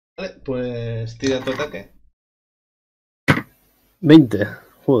 Vale, pues tira tu ataque. 20,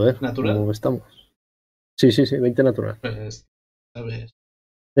 joder. ¿Natural? ¿Cómo estamos? Sí, 20 natural. Pues, ¿sabes?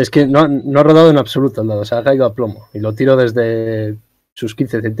 Es que no ha rodado en absoluto el dado, o sea, ha caído a plomo. Y lo tiro desde sus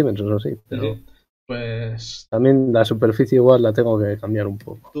 15 centímetros o así. Pero Sí. Pues también la superficie igual la tengo que cambiar un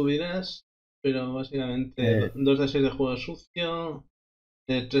poco. tú dirás, pero básicamente 2 de 6 de juego sucio.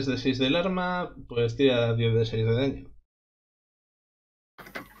 3 de 6 del arma, pues tira 10 de 6 de daño.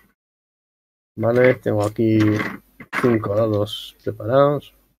 Vale, tengo aquí 5 dados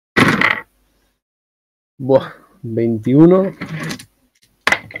preparados. Buah, 21.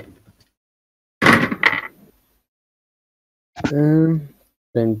 Eh,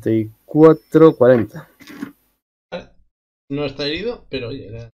 34, 40. Vale. No está herido, pero oye,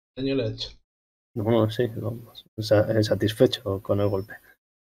 el daño le ha hecho. No, sí, vamos. Satisfecho con el golpe.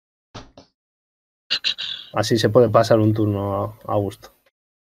 Así se puede pasar un turno a gusto.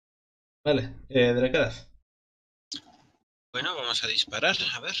 Vale, Drakaraz. Bueno, vamos a disparar,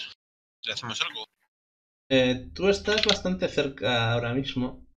 a ver. ¿Le hacemos algo? Tú estás bastante cerca ahora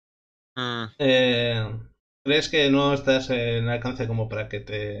mismo. Mm, Crees que no estás en alcance como para que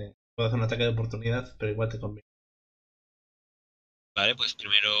te pueda hacer un ataque de oportunidad, pero igual te conviene. vale, pues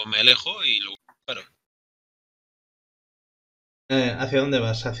primero me alejo y luego disparo. ¿Hacia dónde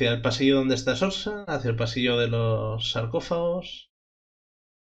vas? ¿Hacia el pasillo donde está Sorsa? ¿Hacia el pasillo de los sarcófagos?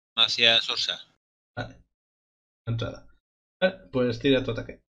 Hacia Sorsa. Vale, entrada. Vale, pues tira tu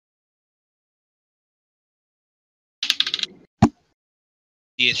ataque.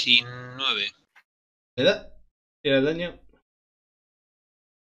 19. ¿Le da? Tira el daño.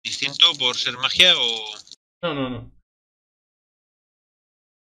 ¿Distinto por ser magia o...? No.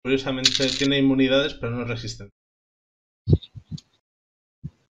 Curiosamente tiene inmunidades, pero no es resistente.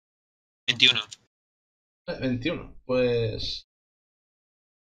 21. 21. Pues...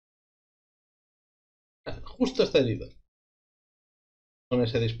 justo está herido. Con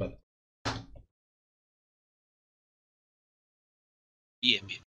ese disparo. Bien,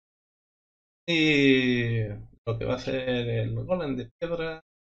 bien. Y lo que va a hacer el golem de piedra,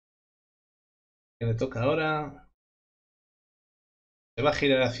 que le toca ahora, se va a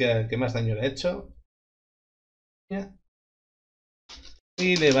girar hacia el que más daño le ha hecho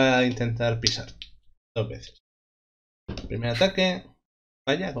y le va a intentar pisar 2 veces. Primer ataque,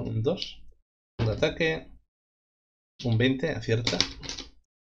 falla con un 2. Segundo ataque, un 20, acierta.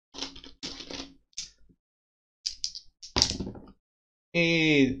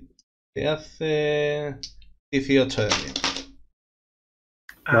 Y te hace 18 de daño.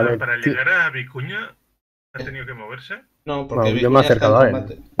 Vale, Para llegar a Vicuña, ¿ha tenido que moverse? No, porque Bueno, yo me he Vicuña está en acercado a él.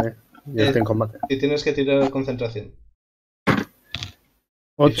 combate. Yo estoy en combate. Y tienes que tirar concentración.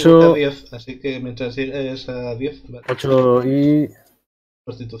 8, 10, así que mientras llegues a 10, vale. 8 y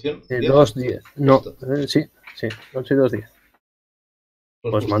Constitución. 2, 10. No, sí, 8 y 2, 10.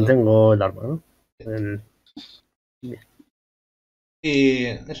 Pues justo. mantengo el arma, ¿no? Y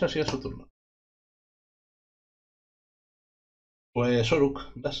eso ha sido su turno. Pues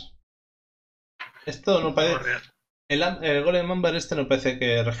Oruk, vas. Esto no parece... El golem ámbar este no parece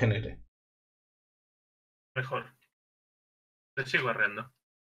que regenere. Mejor. Le sigo arreando.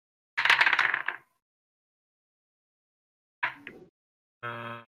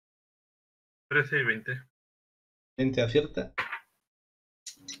 13 y 20. 20 acierta.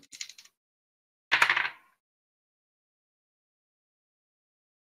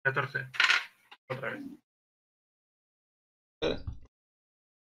 ¿14? Otra vez. Vale.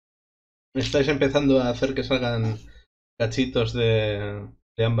 Estáis empezando a hacer que salgan cachitos de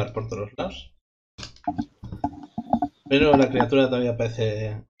ámbar por todos lados. Pero la criatura todavía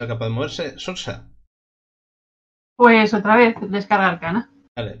parece ser capaz de moverse. Sorsa. Pues otra vez, descarga arcana.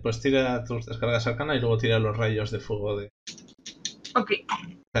 Vale, pues tira tus descargas arcana y luego tira los rayos de fuego de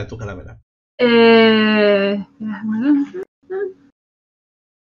tu calavera.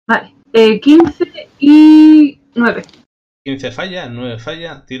 Vale, 15 y 9. 15 falla, 9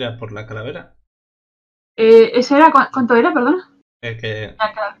 falla, tira por la calavera. ¿Ese era cuánto era, perdona?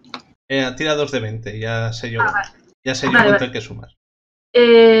 Tira 2 de 20, ya sé yo. Vale. Ya sé yo cuánto hay que sumar.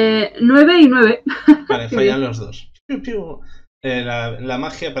 9 y 9. Vale, fallan los dos. Piu, piu. La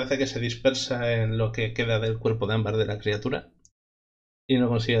magia parece que se dispersa en lo que queda del cuerpo de ámbar de la criatura y no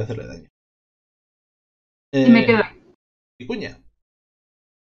consigue hacerle daño. Y me quedo. Vicuña.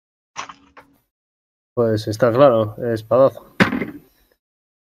 Pues está claro, espadazo.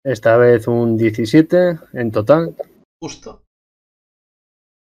 Esta vez un 17 en total. Justo.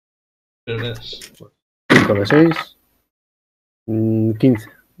 Pero le das. 5 de 6. 15.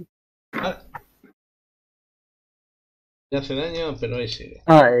 Vale. Le hace daño, pero ahí sigue.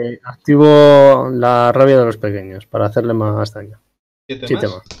 Activo la rabia de los pequeños para hacerle más daño. 7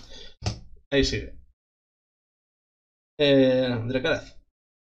 más. Ahí sigue. Drakaraz.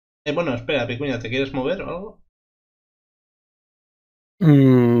 Bueno, espera, Vicuña, ¿te quieres mover o algo?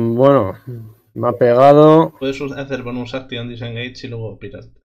 Bueno, me ha pegado. Puedes hacer bonus action, disengage y luego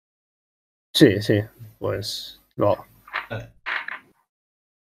pirarte. Sí, pues lo hago. Vale.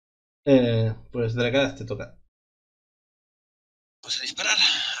 Pues Dragadas te toca. Pues a disparar.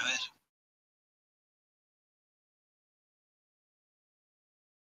 A ver.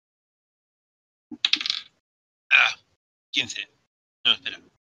 15. No, espera.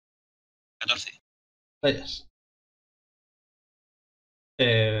 14. Vayas.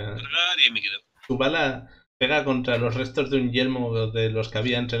 Cargar y ahí me quedo. Tu bala pega contra los restos de un yelmo de los que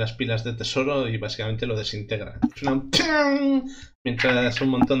había entre las pilas de tesoro y básicamente lo desintegra. Suena un ¡piang! Mientras un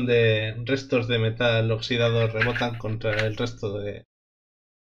montón de restos de metal oxidado rebotan contra el resto de...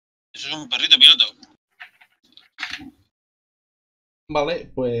 Eso es un perrito piloto.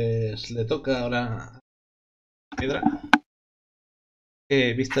 Vale, pues le toca ahora a Piedra.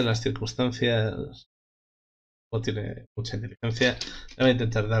 Vista las circunstancias, no tiene mucha inteligencia. Le voy a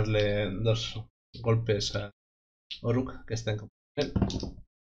intentar darle 2 golpes a Oruk, que está en comunicación.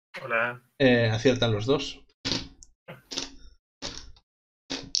 Hola. Aciertan los 2.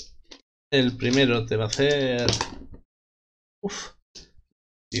 El primero te va a hacer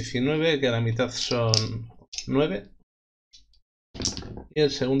 19, que a la mitad son 9. Y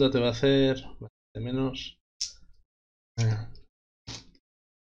el segundo te va a hacer bastante menos. Bien.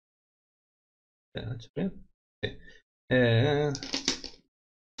 Sí.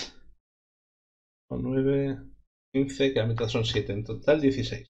 9, 15, que a la mitad son 7. En total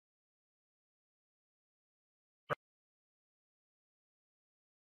 16.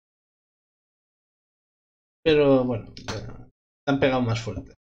 Pero bueno, te han pegado más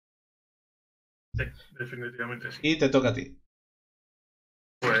fuerte. Sí, definitivamente sí. Y te toca a ti.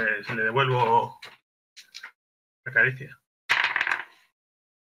 Pues le devuelvo la caricia.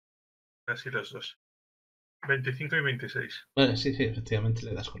 Así los dos. 25 y 26. Vale, sí, efectivamente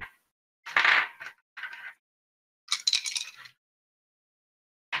le das con.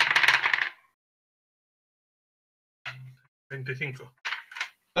 ¿25?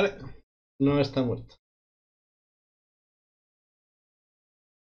 Vale, no está muerto.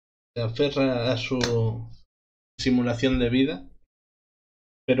 Se aferra a su simulación de vida,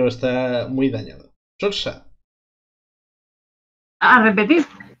 pero está muy dañado. Sorsa. A repetir.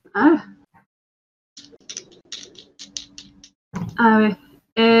 A ver.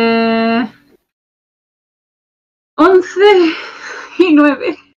 11 y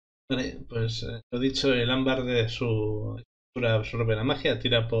 9. Vale, pues lo dicho, el ámbar de su estructura absorbe la magia,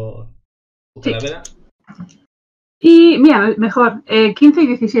 tira por su calavera. Y mira, mejor, 15 y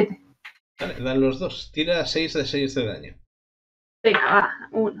 17. Vale, dan los dos. Tira 6 de 6 de daño. Venga, va.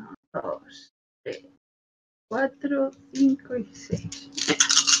 1, 2, 3, 4, 5 y 6.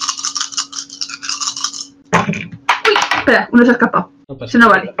 Uy, espera, uno se ha escapado. No pasa Eso no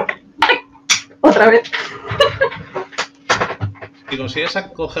vale. ¡Ay! Otra vez. Si consigues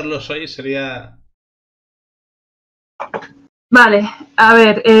cogerlos hoy sería... Vale, a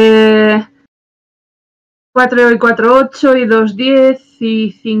ver. 4 y 4, 8 y 2, 10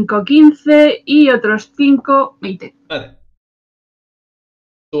 y 5, 15 y otros 5, 20. Vale.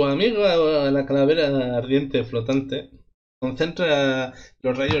 Tu amigo, la calavera ardiente flotante, concentra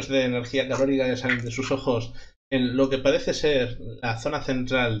los rayos de energía calórica que salen de sus ojos en lo que parece ser la zona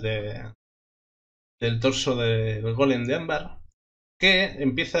central del torso del golem de ámbar, que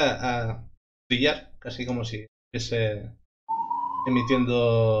empieza a brillar, casi como si estuviese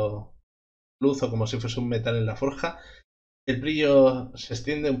emitiendo luz o como si fuese un metal en la forja. El brillo se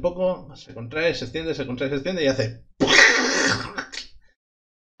extiende un poco, se contrae, se extiende, se contrae, se extiende y hace...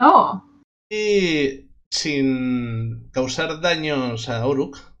 Oh. Y sin causar daños a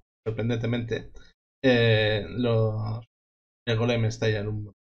Oruk, sorprendentemente, el golem estalla en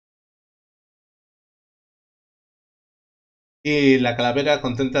un... Y la calavera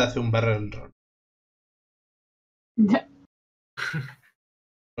contenta hace un barrel roll. Ya.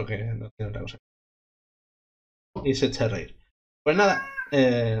 Porque no tiene otra cosa. Y se echa a reír. Pues nada,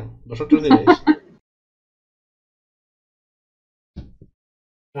 vosotros diréis.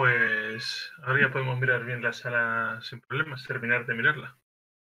 Pues ahora ya podemos mirar bien la sala sin problemas, terminar de mirarla.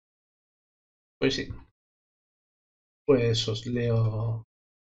 Pues sí. Pues os leo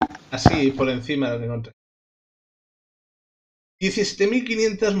así por encima lo que encontré.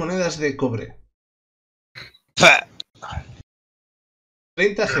 17.500 monedas de cobre.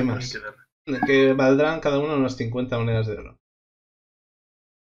 30 gemas, que valdrán cada uno unas 50 monedas de oro.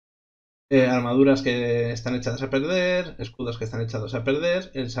 Armaduras que están echadas a perder, escudos que están echados a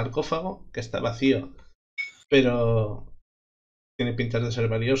perder, el sarcófago, que está vacío, pero tiene pintas de ser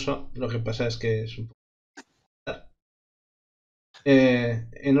valioso. Lo que pasa es que es un poco...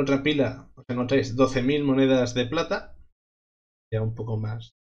 en otra pila os encontráis 12.000 monedas de plata, ya un poco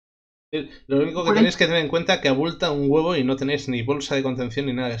más Lo único que tenéis que tener en cuenta es que abulta un huevo y no tenéis ni bolsa de contención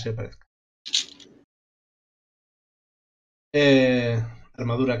ni nada que se parezca.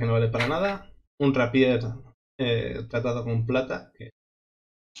 Armadura que no vale para nada. Un rapier tratado con plata, que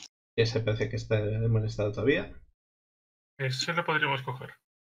se parece que está en buen estado todavía. Eso lo podríamos coger.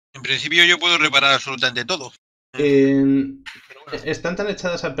 En principio yo puedo reparar absolutamente todo. Están tan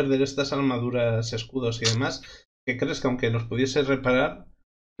echadas a perder estas armaduras, escudos y demás, que crees que aunque los pudiese reparar,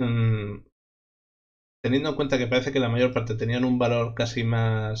 teniendo en cuenta que parece que la mayor parte tenían un valor casi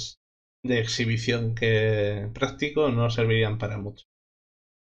más de exhibición que práctico, no servirían para mucho.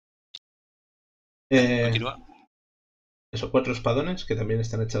 Continúa. Esos 4 espadones que también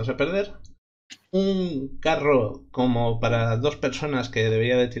están echados a perder. Un carro como para 2 personas que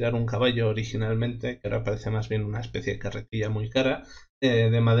debía de tirar un caballo originalmente, que ahora parece más bien una especie de carretilla muy cara,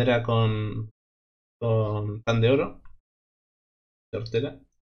 de madera con pan de oro, de hortera,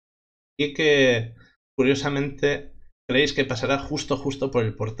 y que curiosamente creéis que pasará justo por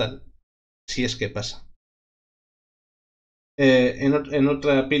el portal, si es que pasa. En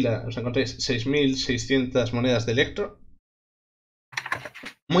otra pila os encontráis 6.600 monedas de electro,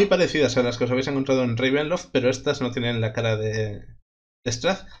 muy parecidas a las que os habéis encontrado en Ravenloft, pero estas no tienen la cara de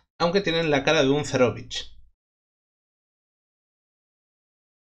Strahd, aunque tienen la cara de un Zerovich.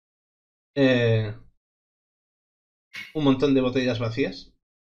 Un montón de botellas vacías,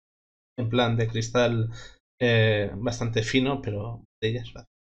 en plan de cristal bastante fino, pero botellas vacías.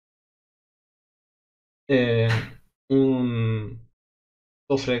 Un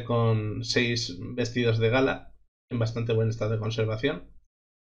cofre con 6 vestidos de gala, en bastante buen estado de conservación.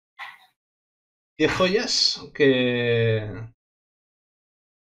 10 joyas que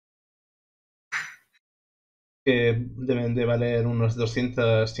deben de valer unos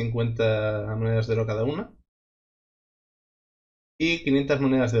 250 monedas de oro cada una. Y 500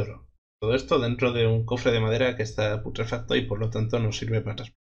 monedas de oro. Todo esto dentro de un cofre de madera que está putrefacto y por lo tanto no sirve para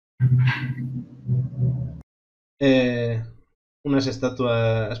transportar. Unas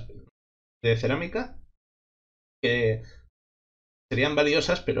estatuas de cerámica que serían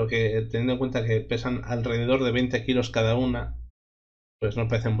valiosas, pero que teniendo en cuenta que pesan alrededor de 20 kilos cada una, pues no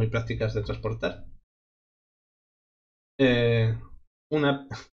parecen muy prácticas de transportar. Una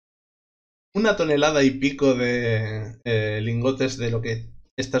tonelada y pico de lingotes de lo que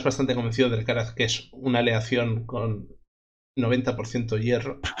estás bastante convencido del Karaz, que es una aleación con 90%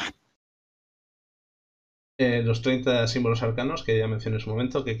 hierro. Los 30 símbolos arcanos que ya mencioné en su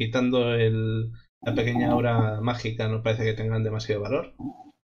momento, que quitando la pequeña aura mágica no parece que tengan demasiado valor.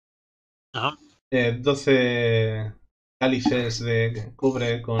 12 cálices de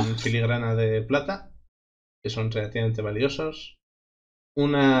cobre con filigrana de plata, que son relativamente valiosos.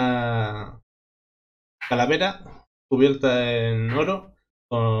 Una calavera cubierta en oro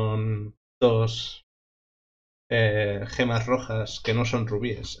con 2 gemas rojas que no son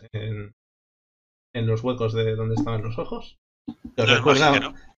rubíes en los huecos de donde estaban los ojos. Que os no recuerda, es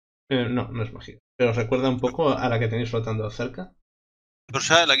mágica, ¿no? No es mágica, pero os recuerda un poco a la que tenéis flotando cerca.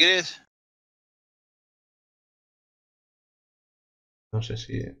 ¿Rosa, la quieres? No sé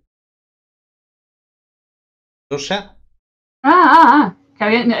si... ¿Rosa?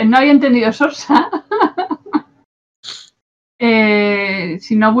 Que no había entendido Sorsa.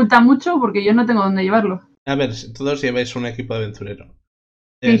 Si no abulta mucho, porque yo no tengo dónde llevarlo. A ver, todos lleváis un equipo de aventurero.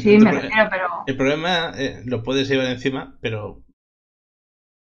 Sí, me refiero, pero... El problema lo puedes llevar encima, pero...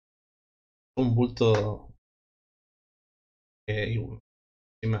 un bulto... y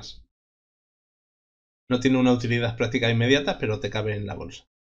más. No tiene una utilidad práctica inmediata, pero te cabe en la bolsa.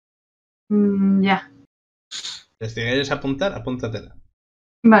 Ya. Si quieres apuntar, apúntatela.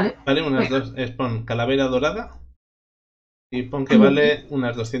 Vale. Vale, unas dos. Pon calavera dorada. Y pon que vale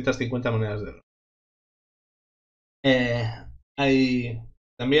unas 250 monedas de oro. Hay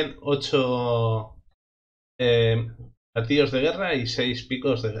también 8 platillos de guerra y 6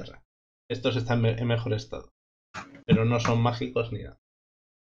 picos de guerra. Estos están en mejor estado, pero no son mágicos ni nada.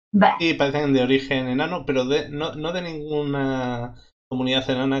 Y parecen de origen enano, pero no de ninguna comunidad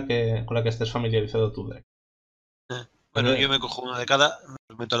enana con la que estés familiarizado tú. Bueno, yo me cojo uno de cada,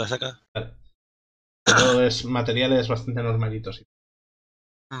 me meto a la saca. Vale. Pero es materiales bastante normalitos.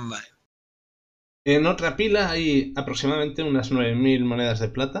 Vale. En otra pila hay aproximadamente unas 9.000 monedas de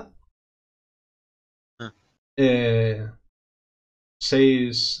plata.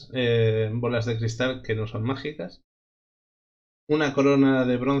 6 bolas de cristal que no son mágicas. Una corona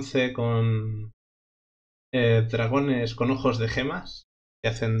de bronce con dragones con ojos de gemas que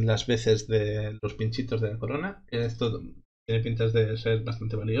hacen las veces de los pinchitos de la corona. Que esto tiene pintas de ser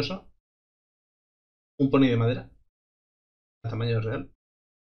bastante valioso. Un pony de madera a tamaño real.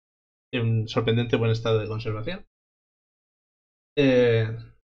 en sorprendente buen estado de conservación.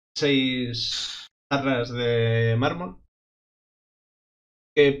 6 jarras de mármol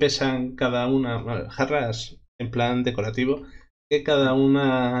que pesan cada una, jarras en plan decorativo, que cada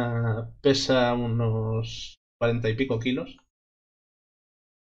una pesa unos 40 y pico kilos.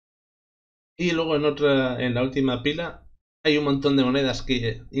 Y luego en la última pila hay un montón de monedas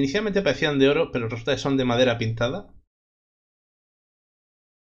que inicialmente parecían de oro, pero resulta que son de madera pintada.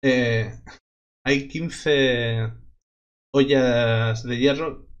 Hay 15 ollas de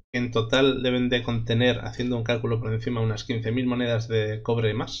hierro que en total deben de contener, haciendo un cálculo por encima, unas 15.000 monedas de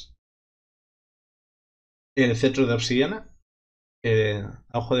cobre más. El cetro de obsidiana, que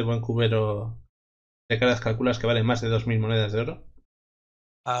a ojo de buen cubero de caras calculas que vale más de 2.000 monedas de oro.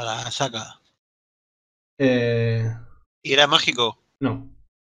 A la saca. ¿Y era mágico? No.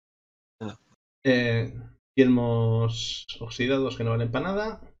 No. Yelmos oxidados que no valen para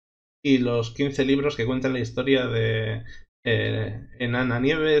nada. Y los 15 libros que cuentan la historia de Enana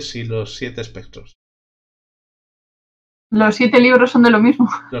Nieves y los 7 espectros. Los 7 libros son de lo mismo.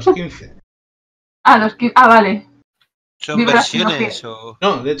 Los 15. Vale. ¿Son Libros versiones o...?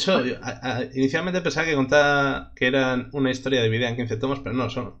 No, de hecho, inicialmente pensaba que contaba que eran una historia dividida en 15 tomos, pero no,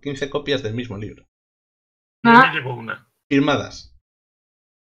 son 15 copias del mismo libro. Yo me llevo una. Firmadas.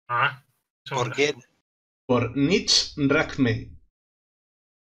 ¿Por qué? Por Nietzsche Rackmey.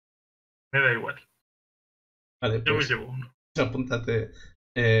 Me da igual. Vale, Yo pues me llevo uno. apúntate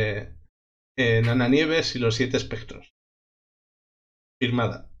Nana Nieves y los 7 espectros.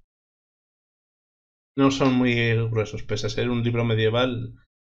 Firmada. No son muy gruesos, pese a ser un libro medieval,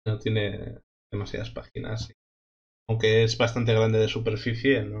 no tiene demasiadas páginas. Aunque es bastante grande de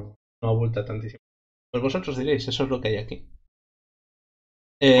superficie, no abulta tantísimo. Pues vosotros diréis, eso es lo que hay aquí.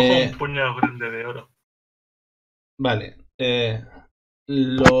 Un puñado grande de oro. Vale.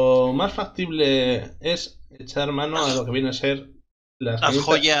 Lo más factible es echar mano a lo que viene a ser las 500,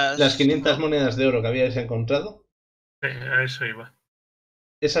 joyas. Las 500 monedas de oro que habíais encontrado. A eso iba.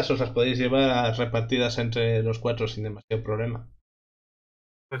 Esas os las podéis llevar repartidas entre los 4 sin demasiado problema.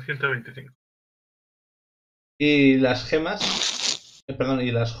 Pues 125. Y las gemas,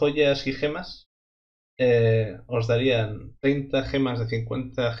 y las joyas y gemas os darían 30 gemas de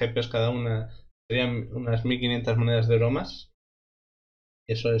 50 GPs cada una, serían unas 1500 monedas de oro más.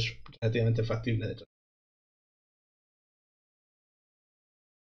 Y eso es relativamente factible de traer.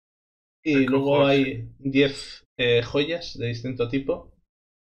 Y luego hay 10 joyas de distinto tipo,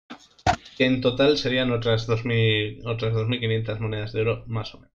 que en total serían otras 2.500 monedas de oro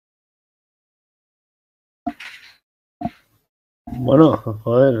más o menos. Bueno,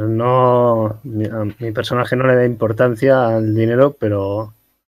 joder, a mi personaje no le da importancia al dinero, pero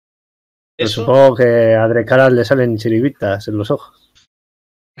supongo que a Drecaras le salen chiribitas en los ojos.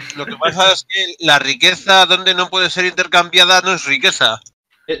 Lo que pasa es que la riqueza donde no puede ser intercambiada no es riqueza.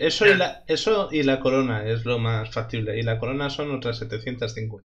 Eso y la corona es lo más factible. Y la corona son otras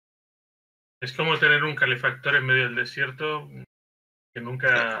 750. Es como tener un calefactor en medio del desierto que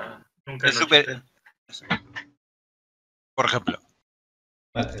nunca es súper... Por ejemplo.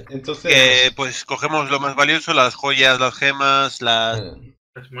 Vale, entonces... pues cogemos lo más valioso, las joyas, las gemas, las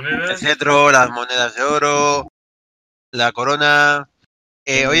monedas, el cetro, las monedas de oro, la corona.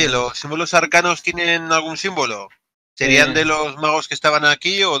 Oye, ¿los símbolos arcanos tienen algún símbolo? ¿Serían de los magos que estaban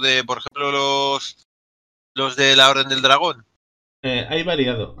aquí o de, por ejemplo, los de la Orden del Dragón? Hay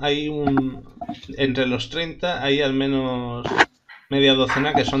variado. Entre los 30 hay al menos media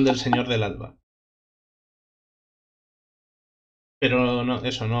docena que son del Señor del Alba. Pero no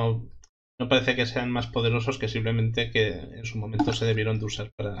parece que sean más poderosos que simplemente que en su momento se debieron de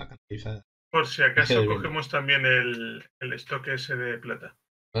usar para canalizar. Por si acaso cogemos también el estoque ese de plata.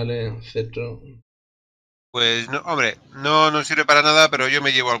 Vale, cetro. Pues no, hombre, no sirve para nada, pero yo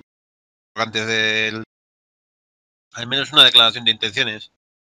me llevo algo antes del... Al menos una declaración de intenciones.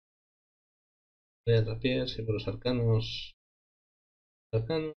 De rapier, símbolos arcanos.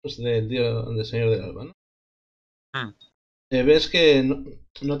 Arcanos del Señor del Alba, ¿no? Ves que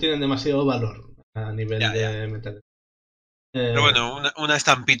no tienen demasiado valor a nivel de metal. Pero bueno, una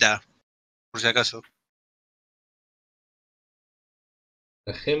estampita, por si acaso.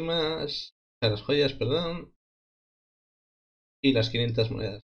 Las gemas, las joyas, perdón. Y las 500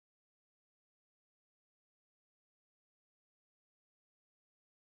 monedas.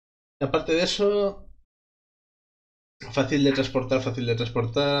 Aparte de eso, fácil de transportar.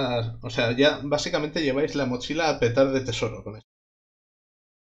 O sea, ya básicamente lleváis la mochila a petar de tesoro con esto.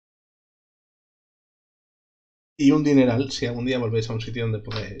 Y un dineral si algún día volvéis a un sitio donde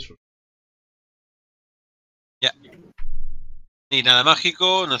podáis. Ya. Ni nada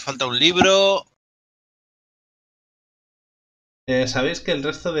mágico, nos falta un libro. Sabéis que el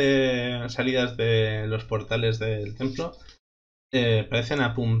resto de salidas de los portales del templo parecen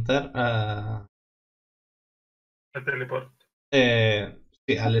apuntar a... El teleport.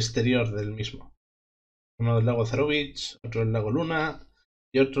 Sí, al exterior del mismo. Uno del lago Zarovich, otro del lago Luna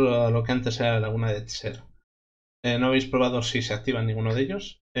y otro a lo que antes era la laguna de Tser. No habéis probado si se activan ninguno de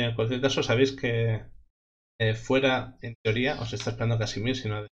ellos. En cualquier caso, sabéis que fuera, en teoría, os está esperando Casimir si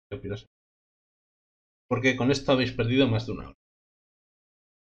no ha decidido pirarse. Porque con esto habéis perdido más de una hora.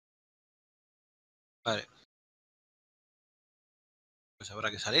 Vale. Pues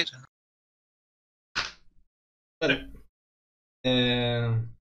habrá que salir. Vale.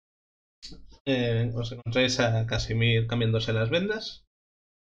 Os encontráis a Casimir cambiándose las vendas.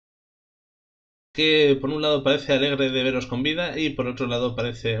 Que por un lado parece alegre de veros con vida y por otro lado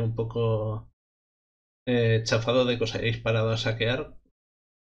parece un poco chafado de que os hayáis parado a saquear.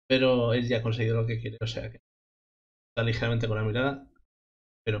 Pero él ya ha conseguido lo que quiere, o sea que está ligeramente con la mirada,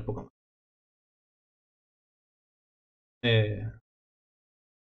 pero poco más.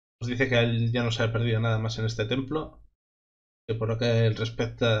 Os dice que a él ya no se ha perdido nada más en este templo, que por lo que él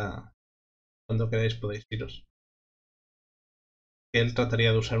respecta, cuando queráis podéis iros. Que él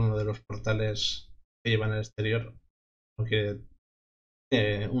trataría de usar uno de los portales que llevan al exterior, porque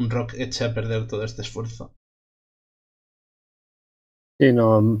un rock echa a perder todo este esfuerzo. Sí,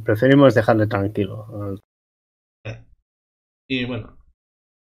 no, preferimos dejarle tranquilo. Y bueno,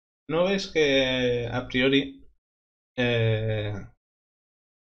 ¿no veis que a priori,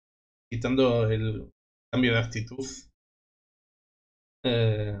 quitando el cambio de actitud,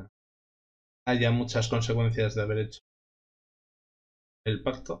 haya muchas consecuencias de haber hecho el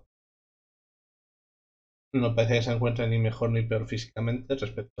pacto? No parece que se encuentre ni mejor ni peor físicamente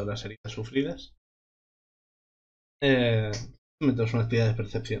respecto a las heridas sufridas. Meteos una actividad de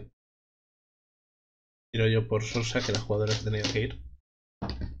percepción. Tiro yo por Sosa, que la jugadora se tenía que ir.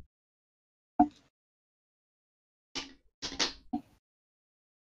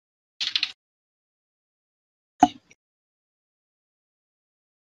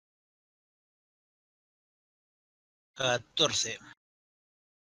 $14.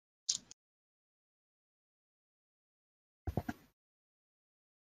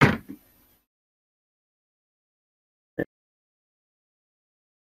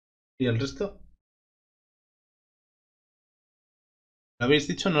 ¿Y el resto? ¿Lo habéis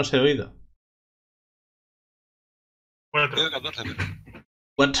dicho? No os he oído. 4. 14.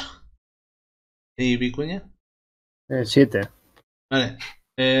 4. ¿Y Vicuña? 7. Vale.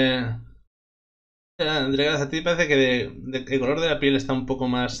 Andrea, a ti parece que el color de la piel está un poco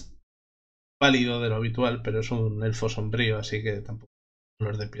más pálido de lo habitual, pero es un elfo sombrío, así que tampoco es un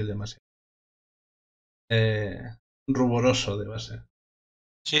color de piel demasiado ruboroso de base.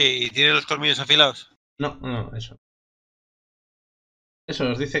 Sí, ¿y tiene los colmillos afilados? No, eso. Eso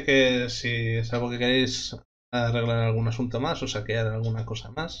os dice que si es algo que queréis arreglar algún asunto más o saquear alguna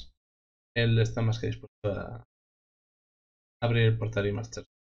cosa más, él está más que dispuesto a abrir el portal y marchar.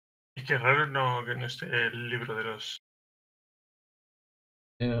 Y qué raro que no esté el libro de los...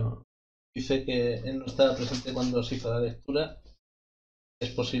 Dice que él no estaba presente cuando se hizo la lectura.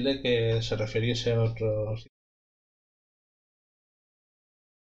 Es posible que se refiriese a otro sitio.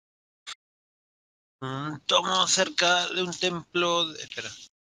 Tomo cerca de un templo... Espera.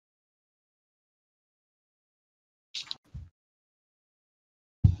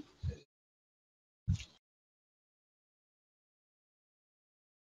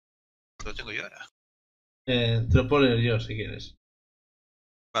 Lo tengo yo ahora. Te lo puedo leer yo si quieres.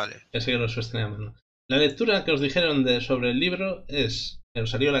 Vale. Ese que lo sostenía a mano. La lectura que os dijeron sobre el libro es...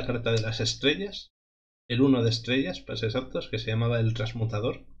 Os salió la carta de las estrellas. El 1 de estrellas, para ser exactos, que se llamaba el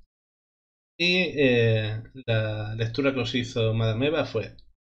transmutador. Y la lectura que os hizo Madame Eva fue: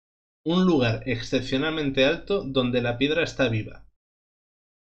 un lugar excepcionalmente alto donde la piedra está viva.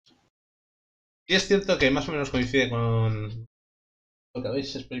 Y es cierto que más o menos coincide con lo que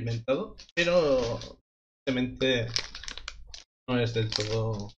habéis experimentado, pero simplemente no es del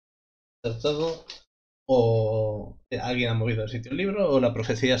todo acertado, o alguien ha movido el sitio del libro, o la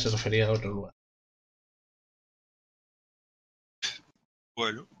profecía se refería a otro lugar.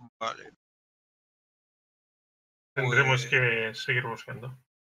 Bueno, vale. Tendremos que seguir buscando.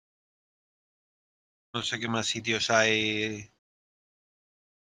 No sé qué más sitios hay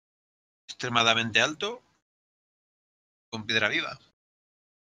extremadamente alto con piedra viva.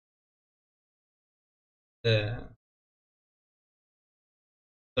 ¿Te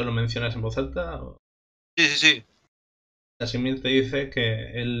lo mencionas en voz alta? O... Sí. Casimir te dice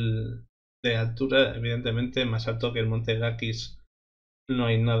que él de altura, evidentemente, más alto que el monte Gakis no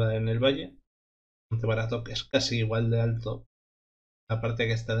hay nada en el valle. Monte Barato, que es casi igual de alto, aparte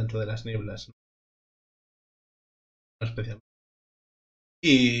que está dentro de las nieblas, no especialmente.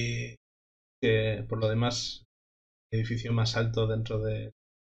 Y que por lo demás, el edificio más alto dentro del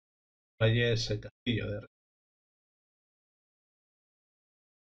valle es el castillo de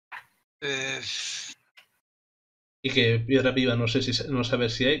y que Piedra Viva no sé si no saber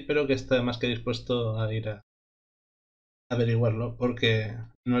si hay, pero que está más que dispuesto a ir a averiguarlo, porque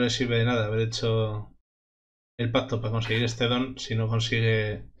no le sirve de nada haber hecho el pacto para conseguir este don si no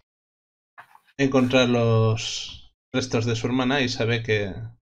consigue encontrar los restos de su hermana y sabe que,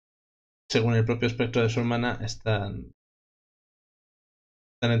 según el propio espectro de su hermana, están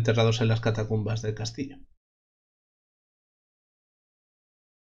enterrados en las catacumbas del castillo.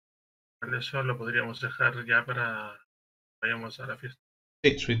 Eso lo podríamos dejar ya para que vayamos a la fiesta.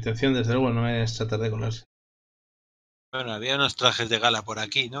 Sí, su intención desde luego no es tratar de colarse. Bueno, había unos trajes de gala por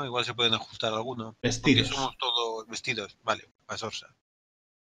aquí, ¿no? Igual se pueden ajustar alguno. Vestidos. Porque somos todos vestidos. Vale, pasorsa.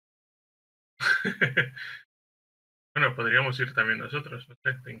 Bueno, podríamos ir también nosotros, no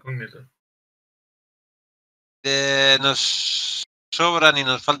sé, de incógnito. Nos sobran y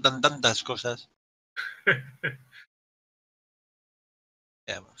nos faltan tantas cosas.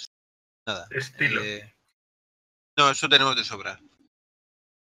 Veamos. Nada. Estilo. No, eso tenemos de sobra.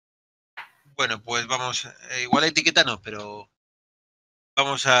 Bueno, pues vamos. Igual etiqueta no, pero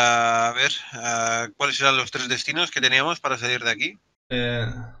vamos a ver cuáles eran los 3 destinos que teníamos para salir de aquí.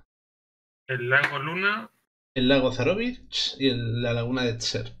 El lago Luna, El lago Zarovich y la laguna de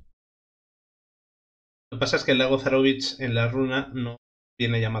Tser. Lo que pasa es que el lago Zarovich en la runa no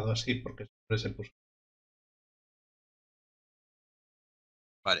viene llamado así porque siempre se puso.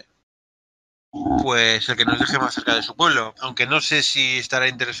 Vale. Pues el que nos deje más cerca de su pueblo. Aunque no sé si estará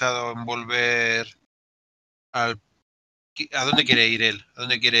interesado en volver al... ¿A dónde quiere ir él? ¿A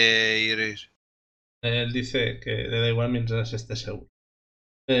dónde quiere ir? Él dice que le da igual mientras esté seguro.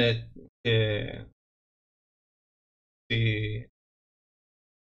 Que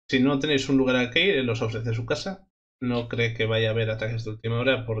si no tenéis un lugar al que ir, él os ofrece su casa. No cree que vaya a haber ataques de última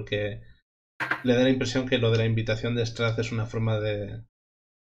hora porque le da la impresión que lo de la invitación de Strahd es una forma de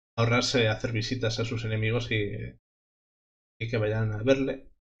ahorrarse hacer visitas a sus enemigos y que vayan a verle.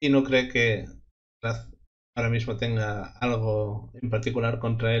 Y no cree que Strahd ahora mismo tenga algo en particular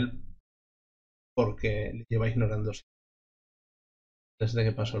contra él porque le lleva ignorando desde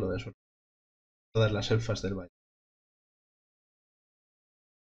que pasó lo de todas las elfas del valle.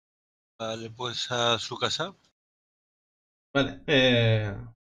 Vale, pues a su casa. Vale.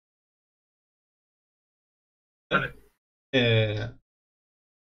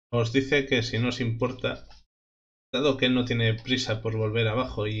 Os dice que si no os importa, dado que él no tiene prisa por volver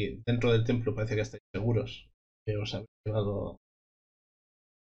abajo y dentro del templo parece que estáis seguros que os habéis llevado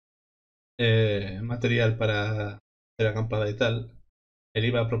material para hacer acampada y tal, él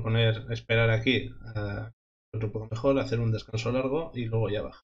iba a proponer esperar aquí a otro poco mejor, hacer un descanso largo y luego ya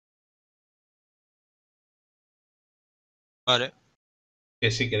baja. Vale. Que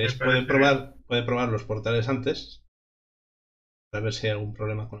si queréis puede probar los portales antes para ver si hay algún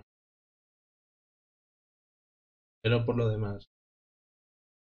problema con él. Pero por lo demás,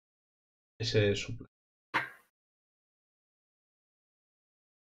 ese es su plan.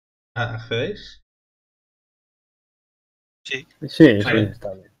 ¿Accedéis? Sí. Sí,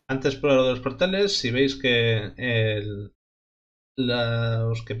 está bien. Antes por lo de los portales, si veis que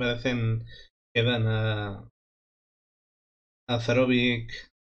los que parecen que dan a Zarovich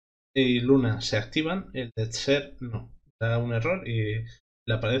y Luna se activan, el de Tser no. Da un error y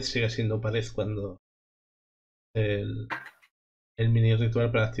la pared sigue siendo pared cuando el mini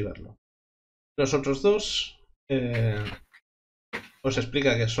ritual para activarlo. Los otros dos os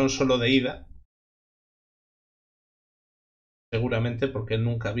explica que son solo de ida. Seguramente porque él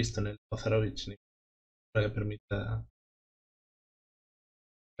nunca ha visto en el Zarovich ni para que permita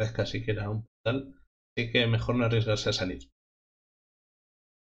parezca siquiera un portal. Así que mejor no arriesgarse a salir.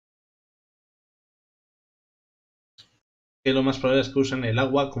 Que lo más probable es que usen el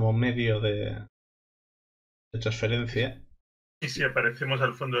agua como medio de transferencia. ¿Y si aparecemos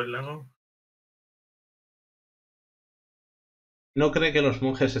al fondo del lago? No cree que los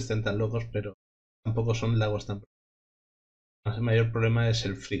monjes estén tan locos, pero tampoco son lagos tan profundos. El mayor problema es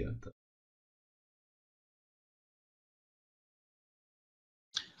el frío. Entonces.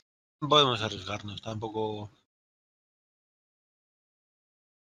 Podemos arriesgarnos, tampoco.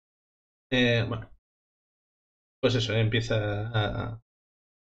 Bueno, pues eso, empieza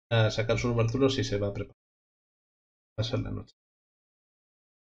a sacar sus bártulos y se va a preparar para pasar la noche.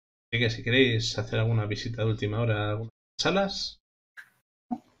 Así que si queréis hacer alguna visita de última hora a algunas salas.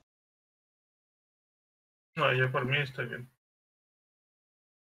 No, yo por mí estoy bien.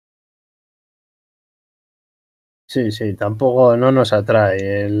 Sí, sí, tampoco no nos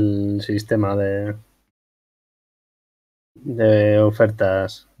atrae el sistema de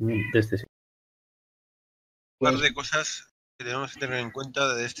ofertas de este sitio. Un par Pues, de cosas que tenemos que tener en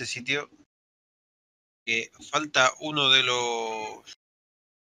cuenta de este sitio. Que falta uno de los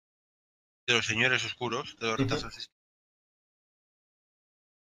señores oscuros, de los retazos.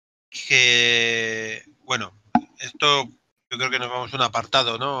 Que, bueno, esto yo creo que nos vamos a un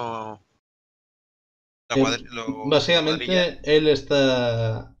apartado, ¿no? La cuadrilla. básicamente, él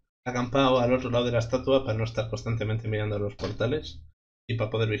está acampado al otro lado de la estatua para no estar constantemente mirando los portales y para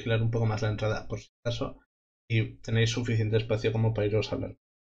poder vigilar un poco más la entrada, por si acaso. Y tenéis suficiente espacio como para iros a hablar.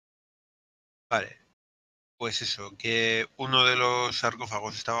 Vale. Pues eso, que uno de los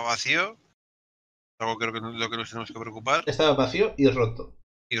sarcófagos estaba vacío, algo creo que lo que nos tenemos que preocupar, Estaba vacío y roto.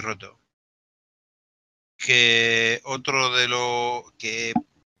 y roto. Que otro de lo que,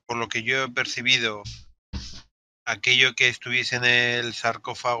 por lo que yo he percibido, aquello que estuviese en el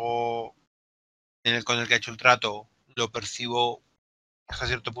sarcófago con el que ha hecho el trato, lo percibo hasta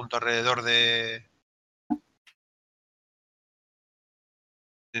cierto punto alrededor de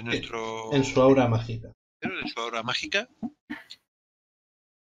nuestro... En su aura mágica. de su aura mágica.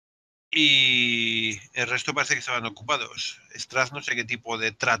 Y el resto parece que estaban ocupados. Strahd no sé qué tipo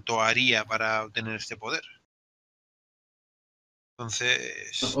de trato haría para obtener este poder.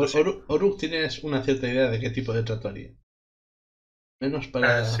 Entonces, no sé. Oruk tienes una cierta idea de qué tipo de trato haría. Menos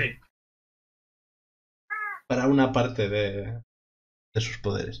Sí. para una parte de sus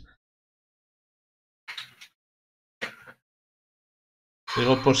poderes.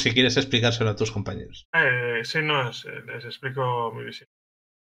 Digo por si quieres explicárselo a tus compañeros. Sí, no, les explico mi visión.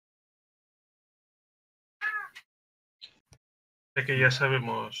 De que ya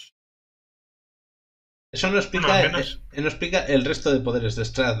sabemos. Eso no explica, Bueno, al menos... no explica el resto de poderes de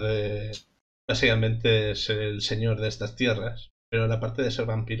Strahd. Básicamente es el señor de estas tierras. Pero la parte de ser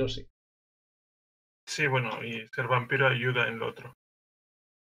vampiro sí. Sí, bueno, y ser vampiro ayuda en lo otro.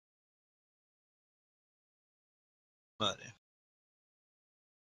 Vale.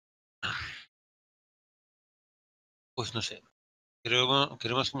 Pues no sé. Creo que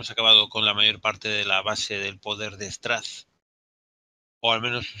hemos acabado con la mayor parte de la base del poder de Strahd. O al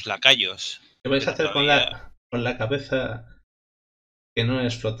menos sus lacayos. ¿Qué vais a Pero hacer todavía... con la cabeza que no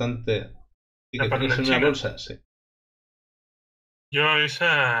es flotante y La que tenéis en una parlanchina. bolsa? Sí. Yo a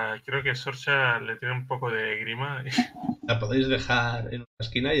esa creo que Sorcha le tiene un poco de grima. La podéis dejar en una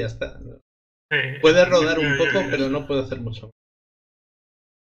esquina y ya está. Sí, Puede en rodar un principio poco, yo pero eso. no puede hacer mucho.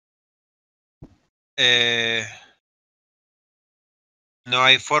 No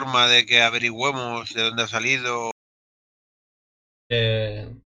hay forma de que averigüemos de dónde ha salido. A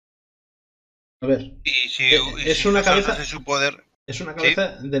ver. Y Es si una nosotros cabeza. de su poder... Es una ¿Sí?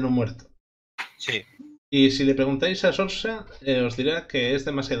 cabeza de no muerto. Sí. Y si le preguntáis a Sorsa, os dirá que es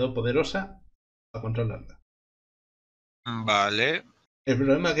demasiado poderosa para controlarla. Vale. El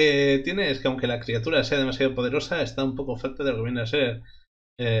problema que tiene es que aunque la criatura sea demasiado poderosa, está un poco falta de lo que viene a ser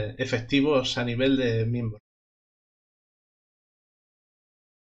efectivos a nivel de miembro.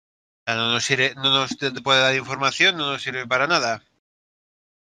 No nos puede dar información, no nos sirve para nada.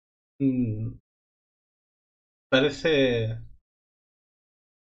 Parece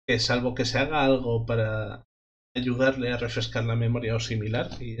que salvo que se haga algo para ayudarle a refrescar la memoria o similar,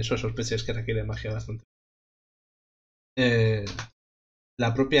 y eso sospechas que requiere magia bastante.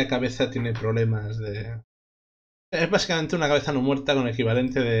 La propia cabeza tiene problemas de... Es básicamente una cabeza no muerta con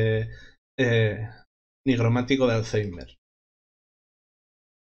equivalente de nigromántico de Alzheimer.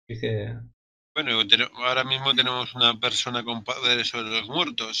 Así que... Bueno, ahora mismo tenemos una persona con poderes sobre los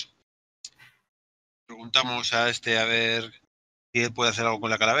muertos. Preguntamos a este a ver si él puede hacer algo con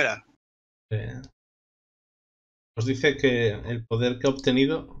la calavera. Os dice que el poder que ha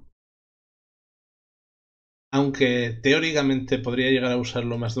obtenido, aunque teóricamente podría llegar a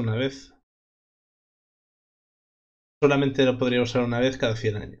usarlo más de una vez, solamente lo podría usar una vez cada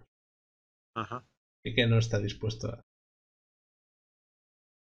 100 años. Ajá. Y que no está dispuesto a...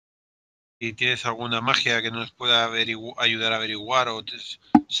 ¿Y tienes alguna magia que nos pueda ayudar a averiguar o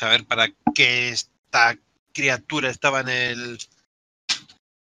saber para qué esta criatura estaba en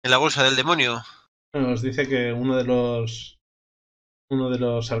la bolsa del demonio? Bueno, os dice que uno de los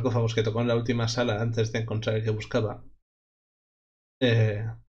sarcófagos que tocó en la última sala antes de encontrar el que buscaba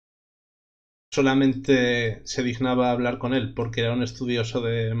solamente se dignaba a hablar con él porque era un estudioso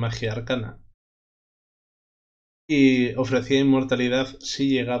de magia arcana y ofrecía inmortalidad si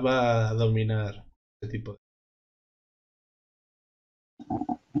llegaba a dominar ese tipo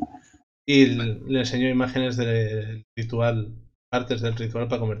de... Y le enseñó imágenes del ritual, partes del ritual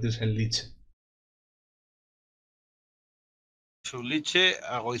para convertirse en liche. Su liche,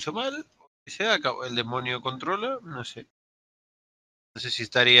 algo hizo mal, o que sea, el demonio controla, no sé. No sé si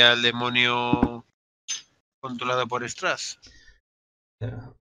estaría el demonio controlado por Strahd.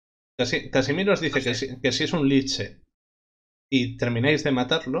 Casimiro os dice No sé. que si es un liche y termináis de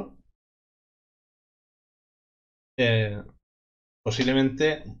matarlo,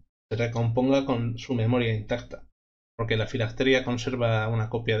 posiblemente se recomponga con su memoria intacta, porque la filacteria conserva una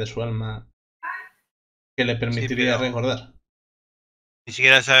copia de su alma que le permitiría recordar. Ni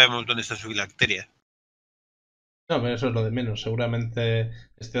siquiera sabemos dónde está su filacteria. No, pero eso es lo de menos. Seguramente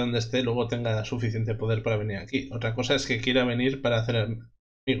esté donde esté, luego tenga suficiente poder para venir aquí. Otra cosa es que quiera venir para hacer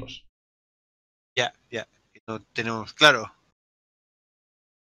amigos. Ya, no tenemos claro.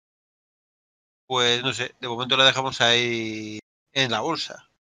 Pues no sé, de momento la dejamos ahí en la bolsa.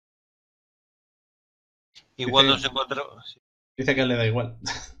 Igual nos encontramos. Dice que le da igual.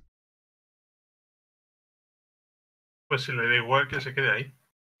 Pues si le da igual que se quede ahí.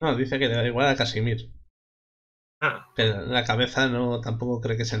 No, dice que le da igual a Casimir. Ah, Pero la cabeza no tampoco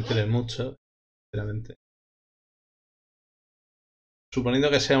cree que se entere mucho, sinceramente.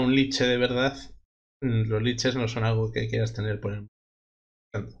 Suponiendo que sea un liche de verdad, los liches no son algo que quieras tener por el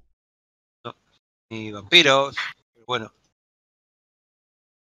mundo. No, ni vampiros, pero bueno.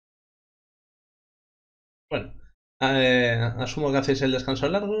 Bueno, asumo que hacéis el descanso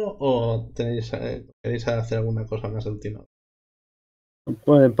largo o queréis hacer alguna cosa más de última.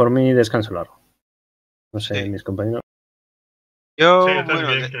 Puede por mí descanso largo. No sé, Sí. mis compañeros. Yo, sí, bueno,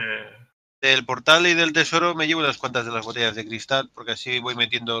 también que... del portal y del tesoro me llevo unas cuantas de las botellas de cristal, porque así voy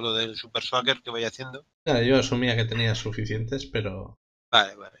metiendo lo del super swagger que vaya haciendo. Yo asumía que tenía suficientes, pero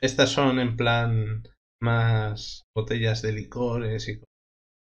Vale. estas son en plan más botellas de licores y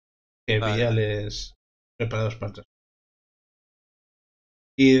que viales preparados para el.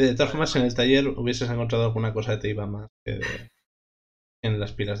 Y de todas formas, en el taller hubieses encontrado alguna cosa que te iba más que en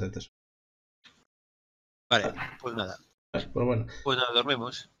las pilas de tesoro. Vale, pues nada. Pues bueno. Pues nada,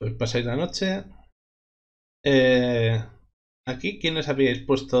 dormimos. Pues pasáis la noche. Aquí, ¿quiénes habíais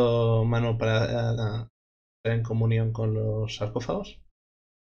puesto mano para estar en comunión con los sarcófagos?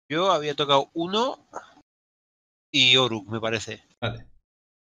 Yo había tocado uno y Oruk, me parece. Vale.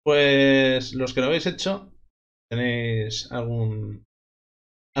 Pues los que lo habéis hecho, tenéis algún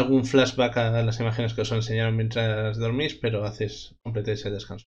flashback a las imágenes que os enseñaron mientras dormís, pero completáis el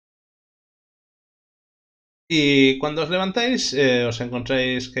descanso. Y cuando os levantáis, os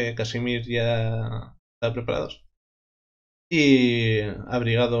encontráis que Casimir ya está preparados. Y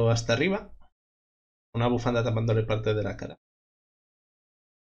abrigado hasta arriba, una bufanda tapándole parte de la cara.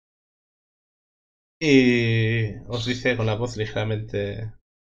 Y os dice con la voz ligeramente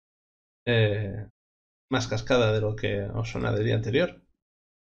más cascada de lo que os suena del día anterior,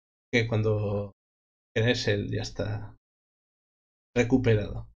 que cuando queréis él ya está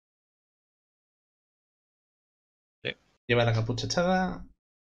recuperado. Sí. Lleva la capucha echada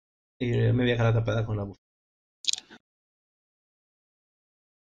y media cara tapada con la bufanda.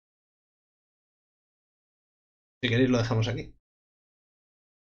 Si queréis lo dejamos aquí.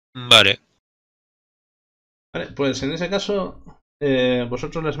 Vale. Vale, pues en ese caso,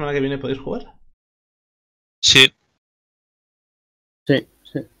 ¿vosotros la semana que viene podéis jugar? Sí. Sí.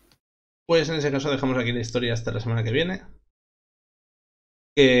 Pues en ese caso dejamos aquí la historia hasta la semana que viene.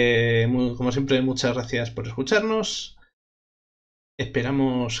 Como siempre, muchas gracias por escucharnos.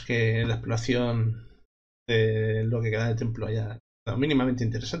 Esperamos que la exploración de lo que queda del templo haya estado mínimamente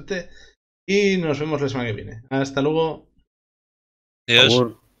interesante. Y nos vemos la semana que viene. Hasta luego. Adiós.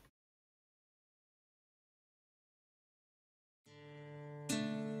 Por favor.